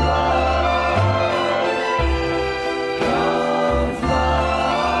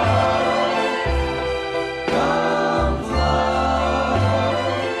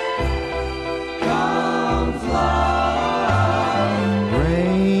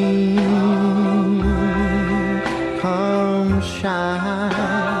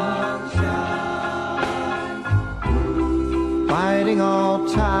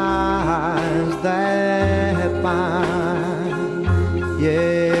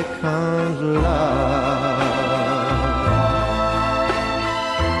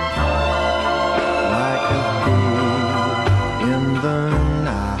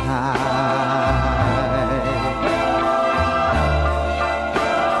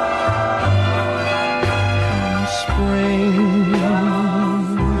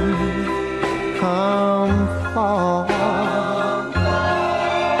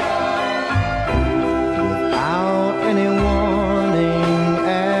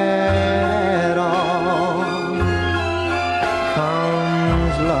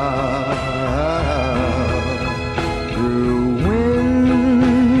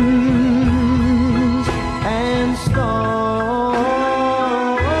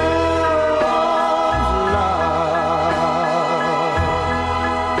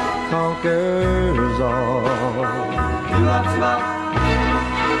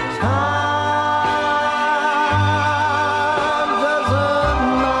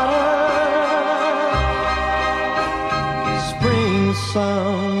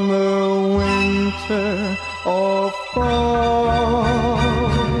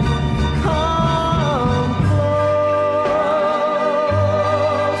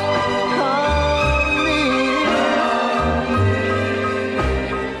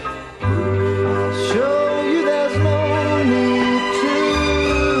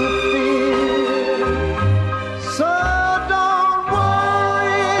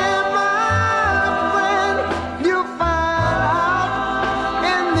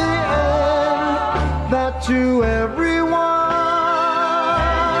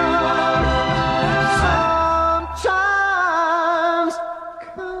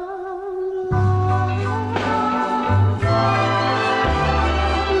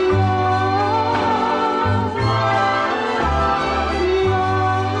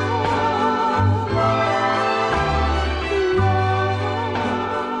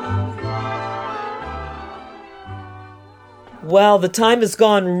 Well, the time has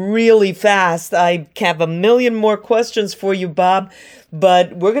gone really fast. I have a million more questions for you, Bob,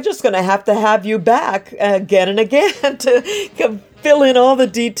 but we're just going to have you back again and again to fill in all the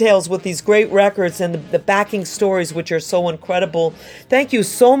details with these great records and the backing stories, which are so incredible. Thank you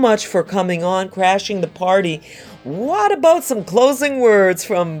so much for coming on, Crashing the Party. What about some closing words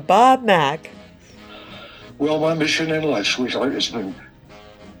from Bob Mack? Well, my mission in life, sweetheart, has been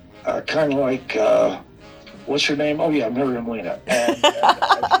kind of like... what's her name? Oh, yeah, Miriam Lena. And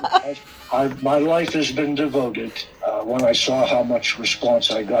my life has been devoted, when I saw how much response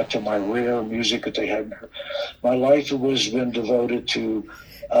I got to my rare music that they had, my life has been devoted to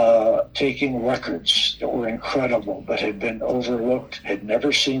taking records that were incredible, but had been overlooked, had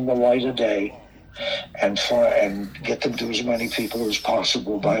never seen the light of day, and get them to as many people as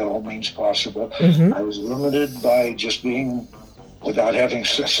possible by all means possible. Mm-hmm. I was limited by just being, without having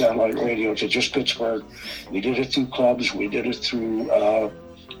satellite radio, to just Pittsburgh. We did it through clubs. We did it through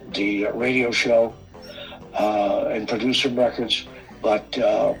the radio show and produced some records. But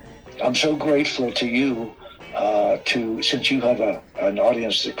I'm so grateful to you, since you have an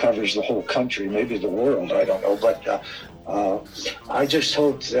audience that covers the whole country, maybe the world, I don't know. But I just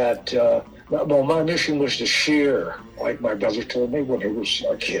hope that, well, my mission was to share, like my brother told me when he was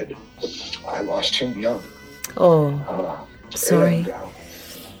a kid. I lost him young. Oh, sorry. And,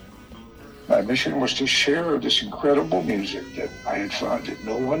 my mission was to share this incredible music that I had found that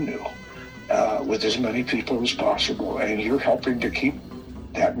no one knew with as many people as possible. And you're helping to keep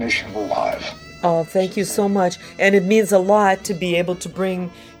that mission alive. Oh, thank you so much. And it means a lot to be able to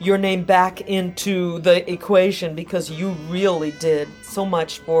bring your name back into the equation, because you really did so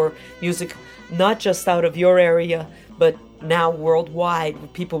much for music, not just out of your area, but now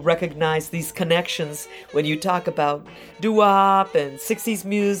worldwide. People recognize these connections when you talk about doo-wop and 60s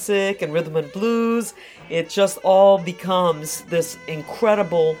music and rhythm and blues. It just all becomes this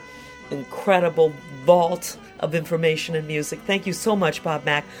incredible vault of information and music. Thank you so much, Bob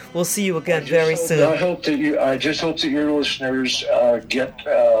Mack. We'll see you again very soon. I just hope that your listeners get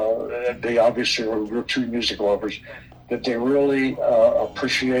they obviously are true music lovers, that they really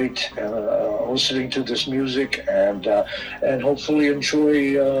appreciate listening to this music and hopefully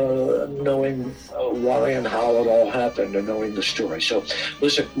enjoy knowing why and how it all happened and knowing the story. So,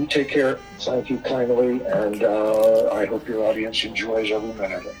 listen, you take care. Thank you kindly, and I hope your audience enjoys every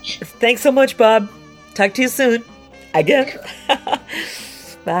minute of it. Thanks so much, Bob. Talk to you soon. Again.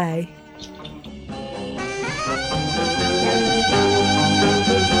 Bye.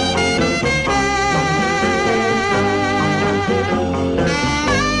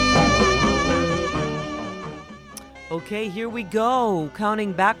 Okay, here we go.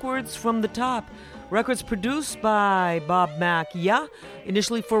 Counting backwards from the top. Records produced by Bob Mack, yeah?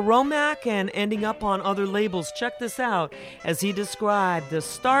 Initially for Romac and ending up on other labels. Check this out. As he described, the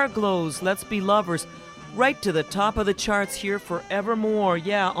Star Glows, Let's Be Lovers, right to the top of the charts here forevermore.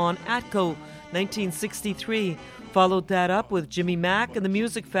 Yeah, on Atco, 1963. Followed that up with Jimmy Mack and the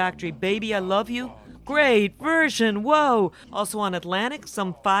Music Factory, Baby I Love You. Great version, whoa! Also on Atlantic,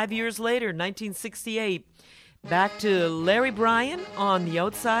 some 5 years later, 1968. Back to Larry Bryan on The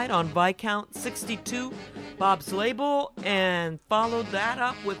Outside on Viscount 62, Bob's label, and followed that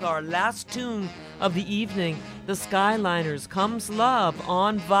up with our last tune of the evening, The Skyliners, Comes Love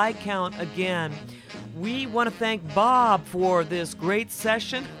on Viscount again. We want to thank Bob for this great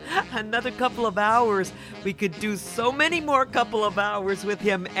session. Another couple of hours. We could do so many more couple of hours with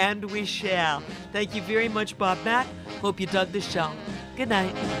him, and we shall. Thank you very much, Bob Mack. Hope you dug the show. Good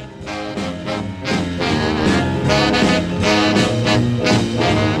night.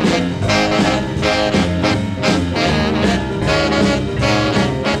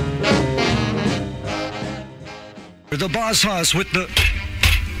 The Boss Hoss with the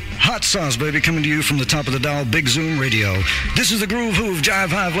hot sauce, baby, coming to you from the top of the dial, Big Zoom Radio. This is the Groove Hoove Jive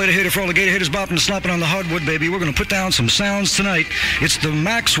Hive way to hit it for all the gator hitters bopping and slapping on the hardwood, baby. We're going to put down some sounds tonight. It's the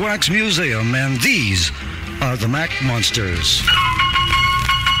Max Wax Museum, and these are the Mac Monsters.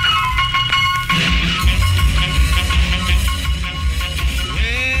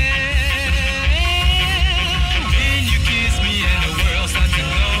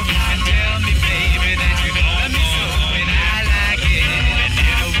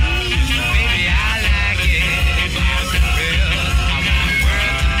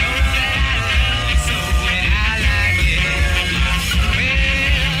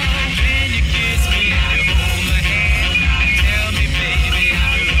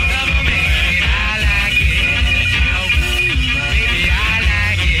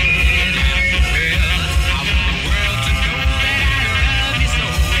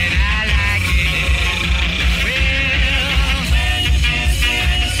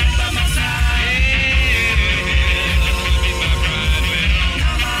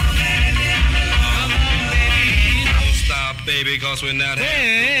 Cause we're not when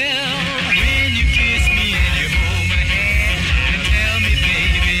you kiss me and you hold my hand and tell me,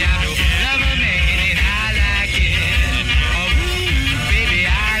 baby, I know love a man and I like it. Oh, baby,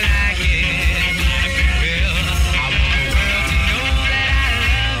 I like it. Well, I want the world to know that I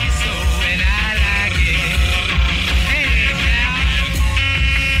love you so, and I like it. Hey, now,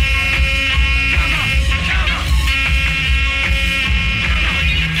 come on, come on. Come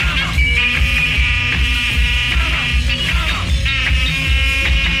on, come on.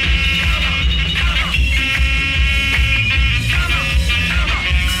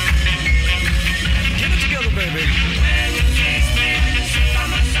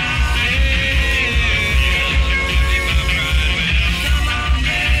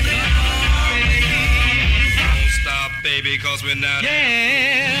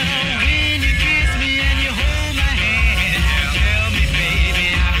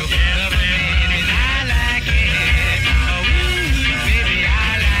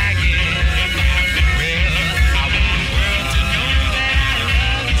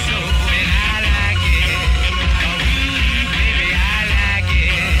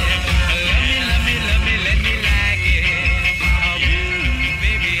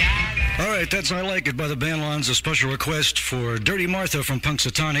 That's I Like It by the Band Lawns, a special request for Dirty Martha from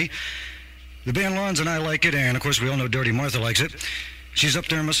Punxsutawney. The Band Lawns and I Like It, and of course we all know Dirty Martha likes it. She's up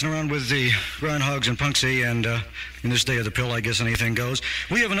there messing around with the groundhogs and Punxsy, and in this day of the pill, I guess anything goes.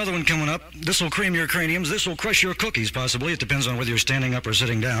 We have another one coming up. This will cream your craniums. This will crush your cookies, possibly. It depends on whether you're standing up or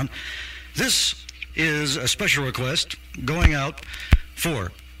sitting down. This is a special request going out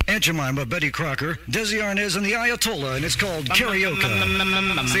for Aunt Jemima, Betty Crocker, Desi Arnaz, and the Ayatollah, and it's called Karaoke.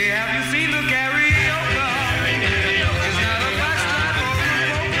 Say, have you seen the karaoke? It's not a flashlight or a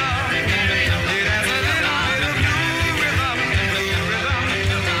polka. It has a little bit of new rhythm.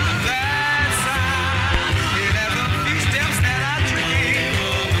 That side, it has a few steps that are tricky.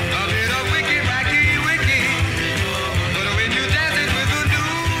 A bit of wicky, wacky, wicky. But when you dance it with a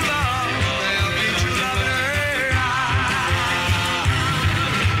new love, there'll be true love in her eyes.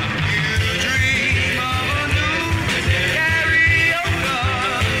 You dream of a new karaoke.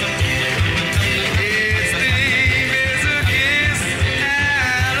 Its theme is a kiss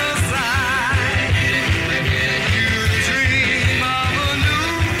and a sigh. You dream of a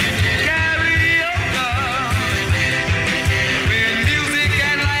new karaoke. When music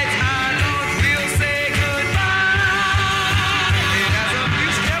and lights are gone, we'll say goodbye. It has a few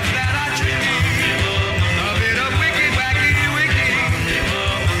steps that are tricky, a bit of wicky, wacky, wicky.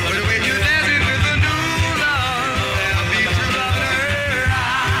 But when you dance it with a new love, there'll be true love in her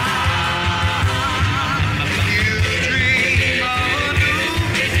eyes. You dream of a new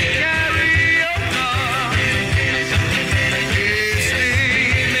karaoke. Its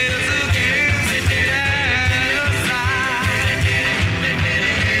theme is a kiss and a sigh. You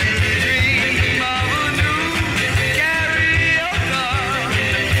dream of a new karaoke.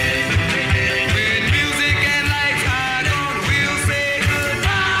 When music and lights are gone, we'll say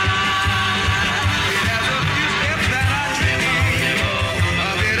goodbye. It has a few steps that are tricky,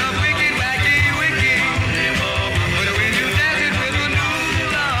 a bit of wicky, wacky, wicky. But when you dance it with a new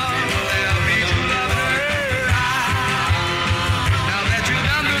love, there'll be true love in her eyes. Now that you've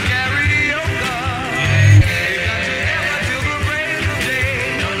done the karaoke, you've got together till the break of day.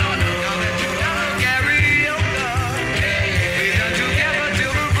 Now that you've done the karaoke, we've got together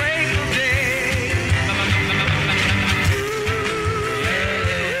till the break of day.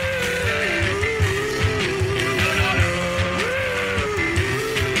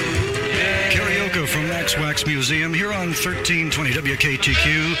 Karaoke from Max Wax Museum here on 1320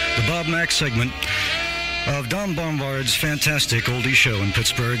 WKTQ, the Bob Mack segment of Don Bombard's fantastic oldie show in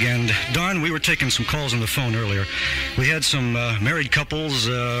Pittsburgh. And Don, we were taking some calls on the phone earlier. We had some married couples,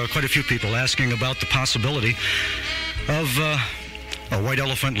 quite a few people asking about the possibility of a White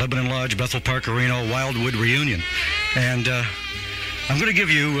Elephant, Lebanon Lodge, Bethel Park Arena, Wildwood reunion. And I'm going to give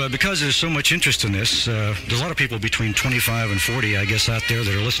you, because there's so much interest in this, there's a lot of people between 25 and 40, I guess, out there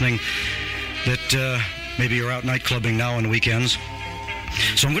that are listening that maybe you're out night clubbing now on weekends.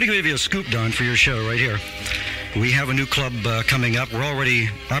 So I'm going to give you a scoop, Don, for your show right here. We have a new club coming up. We're already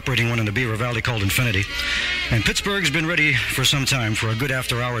operating one in the Beaver Valley called Infinity. And Pittsburgh's been ready for some time for a good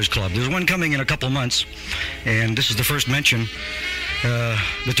after-hours club. There's one coming in a couple months, and this is the first mention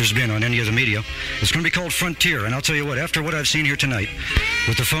that there's been on any of the media. It's going to be called Frontier, and I'll tell you what, after what I've seen here tonight,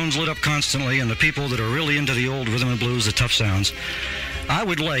 with the phones lit up constantly and the people that are really into the old rhythm and blues, the tough sounds, I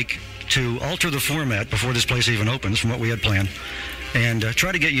would like to alter the format before this place even opens from what we had planned, and try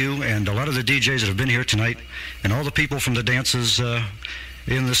to get you and a lot of the DJs that have been here tonight and all the people from the dances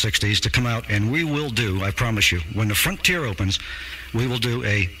in the 60s to come out, and we will do, I promise you, when the Frontier opens, we will do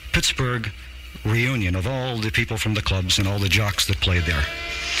a Pittsburgh reunion of all the people from the clubs and all the jocks that played there.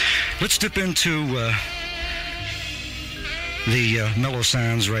 Let's dip into the mellow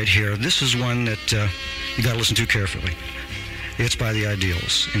sounds right here. This is one that you got to listen to carefully. It's by the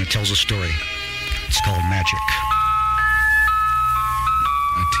Ideals, and it tells a story. It's called Magic.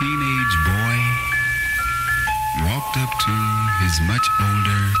 A teenage boy walked up to his much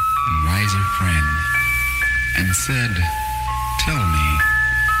older and wiser friend and said, "Tell me,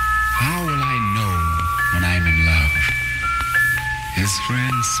 how will I know when I'm in love?" His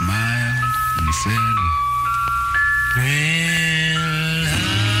friend smiled and said, "Well,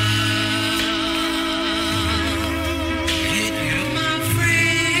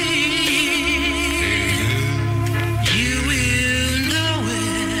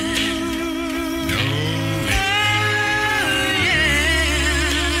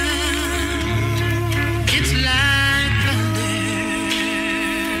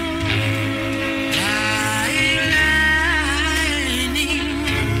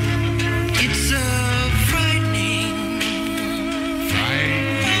 it's a frightening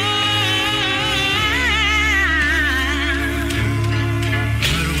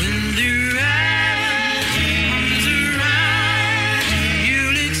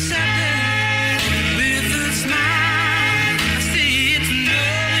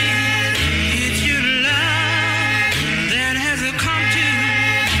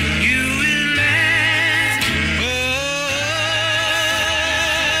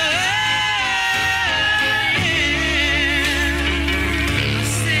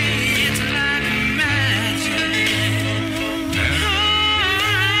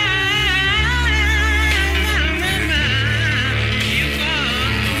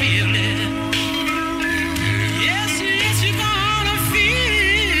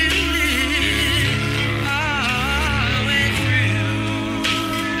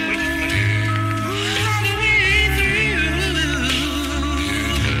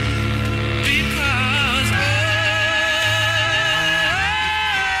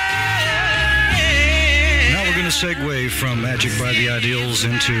segue from Magic by the Ideals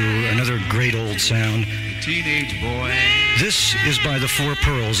into another great old sound. Teenage boy. This is by the Four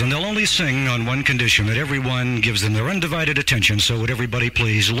Pearls, and they'll only sing on one condition, that everyone gives them their undivided attention. So would everybody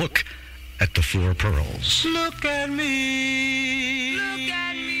please look at the Four Pearls. Look at me. Look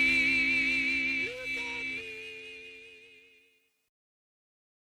at me.